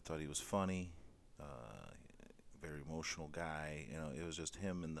 I thought he was funny. Very emotional guy. It was just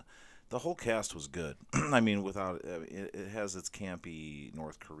him, and the whole cast was good. I mean, it has its campy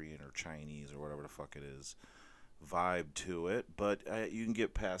North Korean or Chinese or whatever the fuck it is vibe to it, but you can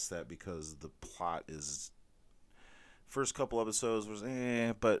get past that because the plot is. First couple episodes was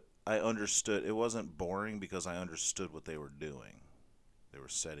but I understood. It wasn't boring because I understood what they were doing. They were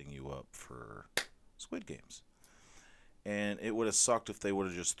setting you up for Squid Games. And it would have sucked if they would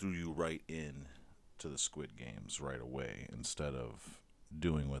have just threw you right in to the Squid Games right away instead of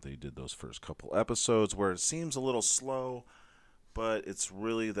doing what they did those first couple episodes where it seems a little slow, but it's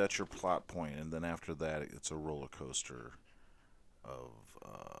really that's your plot point, and then after that it's a roller coaster of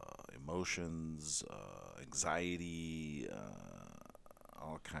emotions, anxiety,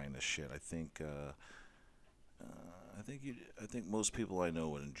 all kind of shit. I think most people I know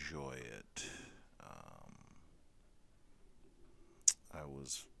would enjoy it. I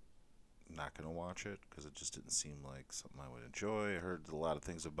was not going to watch it because it just didn't seem like something I would enjoy. I heard a lot of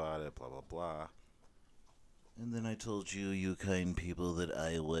things about it, blah, blah, blah. And then I told you kind people, that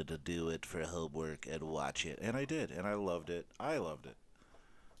I would do it for homework and watch it. And I did, and I loved it.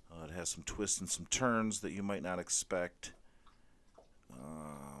 It has some twists and some turns that you might not expect.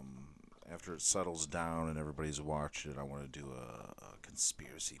 After it settles down and everybody's watched it, I want to do a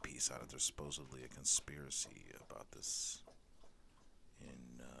conspiracy piece on it. There's supposedly a conspiracy about this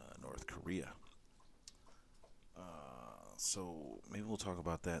in North Korea. So maybe we'll talk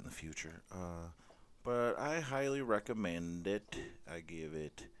about that in the future. But I highly recommend it. I give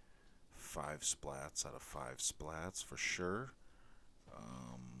it 5 splats out of 5 splats for sure.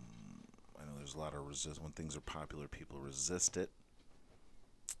 I know there's a lot of resist when things are popular. People resist it.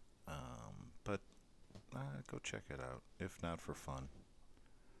 But go check it out, if not for fun.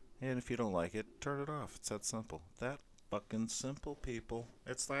 And if you don't like it, turn it off. It's that simple. That fucking simple, people.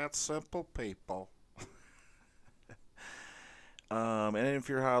 It's that simple, people. And if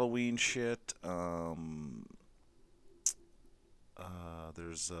you're Halloween shit,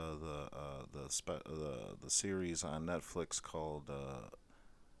 there's the series on Netflix called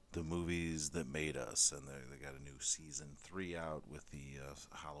The Movies That Made Us, and they got a new season 3 out with the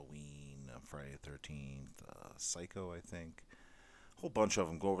Halloween, Friday the 13th, Psycho, I think. A whole bunch of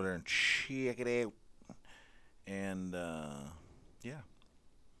them. Go over there and check it out. And yeah.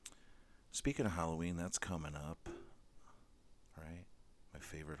 Speaking of Halloween, that's coming up. Right? My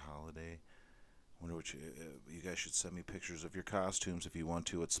favorite holiday. I wonder what you guys should send me pictures of your costumes if you want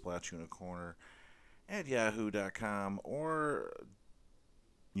to at splatunicorner at yahoo.com or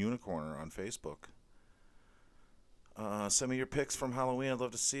Unicorner on Facebook. Send me your pics from Halloween. I'd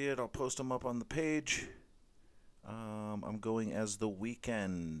love to see it. I'll post them up on the page. I'm going as The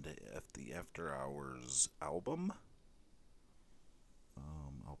Weeknd at the After Hours album.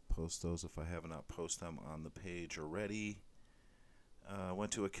 I'll post those if I have not posted them on the page already.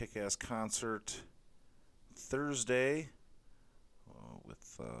 Went to a kick-ass concert Thursday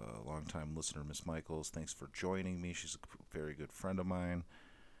with longtime listener Miss Michaels. Thanks for joining me. She's a very good friend of mine.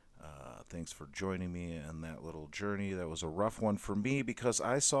 Thanks for joining me in that little journey. That was a rough one for me because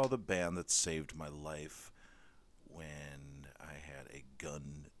I saw the band that saved my life when I had a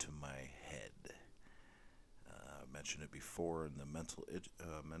gun to my head. I mentioned it before in the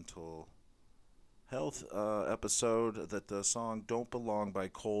mental health episode that the song Don't Belong by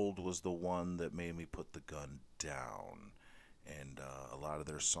Cold was the one that made me put the gun down. And a lot of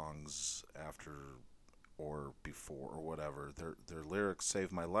their songs after or before or whatever, their lyrics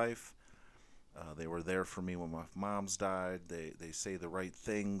saved my life. They were there for me when my mom's died. They say the right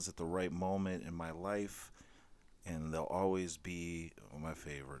things at the right moment in my life, and they'll always be my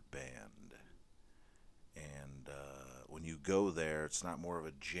favorite band. And when you go there, it's not more of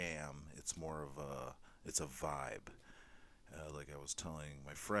a jam. It's more of it's a vibe. Like I was telling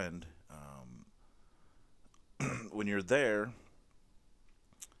my friend, when you're there,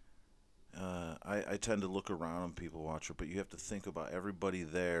 I tend to look around and people watch it, but you have to think about everybody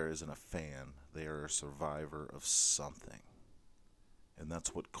there isn't a fan. They are a survivor of something. And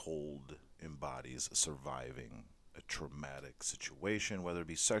that's what Cold embodies, surviving a traumatic situation, whether it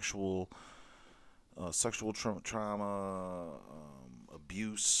be sexual trauma,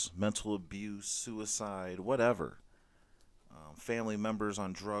 abuse, mental abuse, suicide, whatever. Family members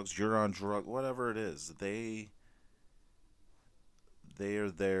on drugs, you're on drug, whatever it is. They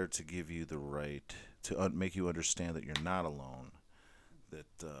are there to give you the right to make you understand that you're not alone, that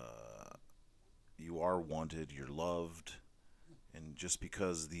you are wanted, you're loved, and just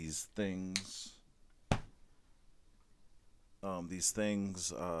because these things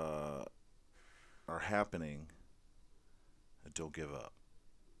are happening, don't give up.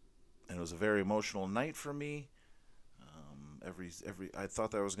 And it was a very emotional night for me. I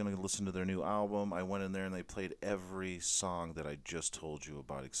thought that I was going to listen to their new album. I went in there and they played every song that I just told you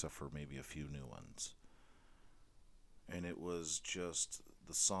about, except for maybe a few new ones. And it was just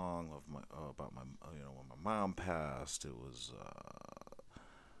the song of about my when my mom passed. It was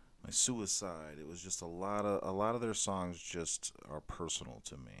my suicide. It was just a lot of their songs just are personal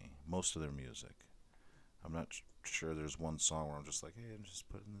to me. Most of their music. I'm not sure there's one song where I'm just like, hey, I'm just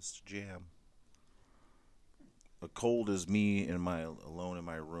putting this to jam. A Cold is me alone in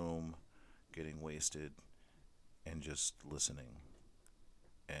my room, getting wasted, and just listening,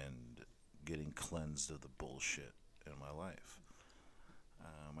 and getting cleansed of the bullshit in my life.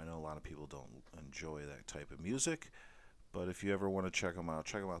 I know a lot of people don't enjoy that type of music, but if you ever want to check them out.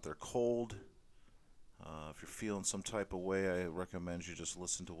 They're Cold. If you're feeling some type of way, I recommend you just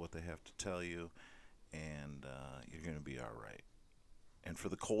listen to what they have to tell you, and you're going to be all right. And for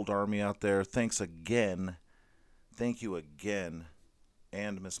the Cold Army out there, thank you again,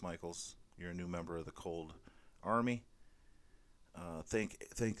 and Miss Michaels, you're a new member of the Cold Army. Thank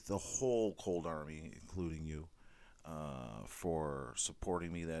the whole Cold Army, including you, for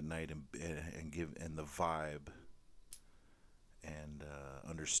supporting me that night and the vibe and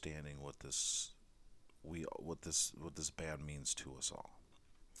understanding what this band means to us all.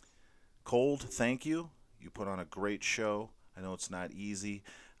 Cold, thank you. You put on a great show. I know it's not easy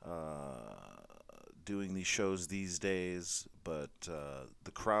doing these shows these days, but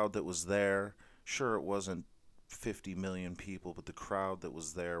the crowd that was there, sure, it wasn't 50 million people, but the crowd that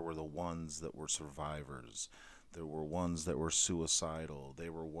was there were the ones that were survivors. There were ones that were suicidal. They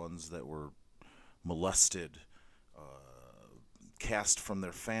were ones that were molested, cast from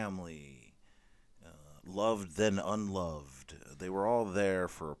their family, loved then unloved. They were all there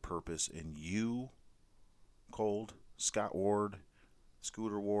for a purpose, and you, Cold, Scott Ward,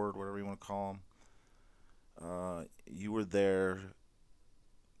 Scooter Ward, whatever you want to call him, you were there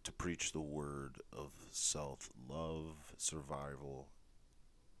to preach the word of self-love, survival,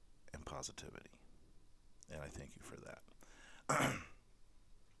 and positivity. And I thank you for that.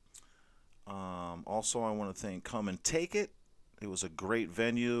 Also, I want to thank Come and Take It. It was a great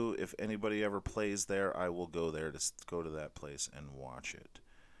venue. If anybody ever plays there, I will go there to go to that place and watch it.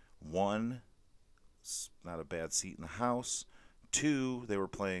 One, it's not a bad seat in the house. Two, they were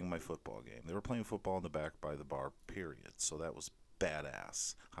playing my football game. They were playing football in the back by the bar, period. So that was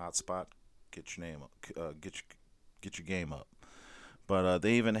badass. Hot spot, get your name up, get your game up. But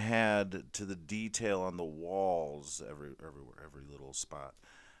they even had to the detail on the walls, everywhere, every little spot.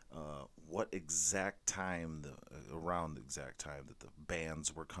 What exact time, around the exact time that the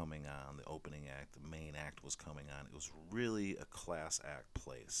bands were coming on, the opening act, the main act was coming on. It was really a class act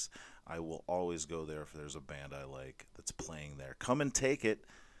place. I will always go there if there's a band I like that's playing there. Come and Take It.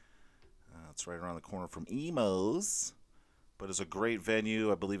 It's right around the corner from Emo's. But it's a great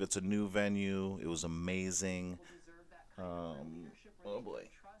venue. I believe it's a new venue. It was amazing. Oh boy.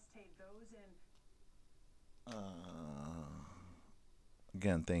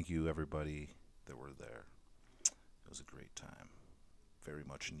 Again, thank you everybody that were there. It was a great time. Very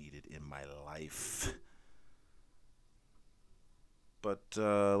much needed in my life. But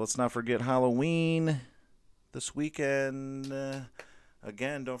let's not forget Halloween this weekend.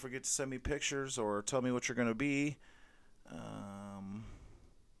 Again, don't forget to send me pictures or tell me what you're going to be.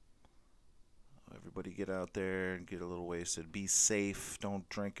 Everybody get out there and get a little wasted. Be safe. Don't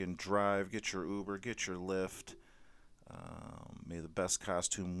drink and drive. Get your Uber. Get your Lyft. May the best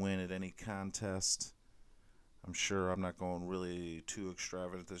costume win at any contest. I'm sure I'm not going really too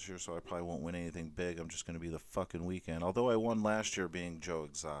extravagant this year, so I probably won't win anything big. I'm just going to be the fucking weekend. Although I won last year being Joe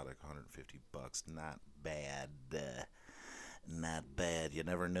Exotic, $150. Not bad. Not bad. You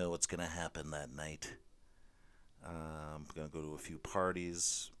never know what's going to happen that night. I'm going to go to a few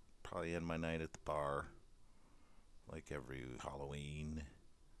parties. Probably end my night at the bar. Like every Halloween.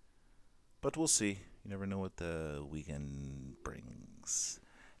 But we'll see. You never know what the weekend brings.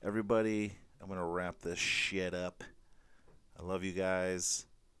 Everybody, I'm going to wrap this shit up. I love you guys.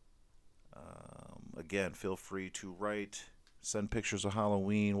 Again, feel free to write, send pictures of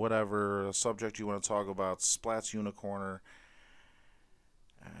Halloween, whatever a subject you want to talk about. Splats Unicorner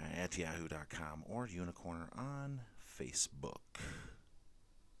at yahoo.com or Unicorner on Facebook.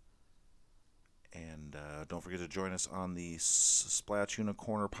 And don't forget to join us on the Splat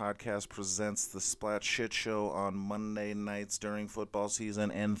Unicorner podcast presents the Splat Shit Show on Monday nights during football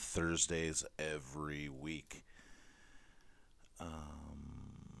season and Thursdays every week.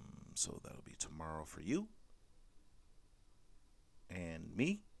 So that'll be tomorrow for you and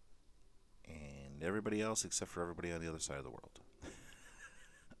me and everybody else except for everybody on the other side of the world.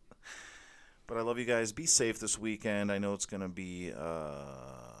 But I love you guys. Be safe this weekend. I know it's going to be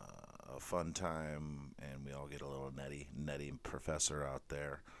a fun time, and we all get a little nutty professor out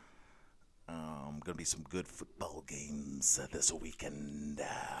there. Going to be some good football games this weekend.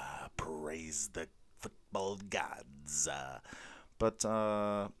 Praise the football gods. But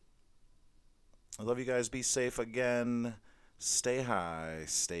I love you guys. Be safe again. Stay high,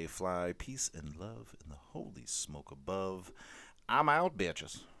 stay fly. Peace and love in the holy smoke above. I'm out,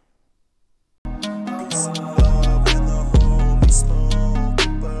 bitches. Peace and love.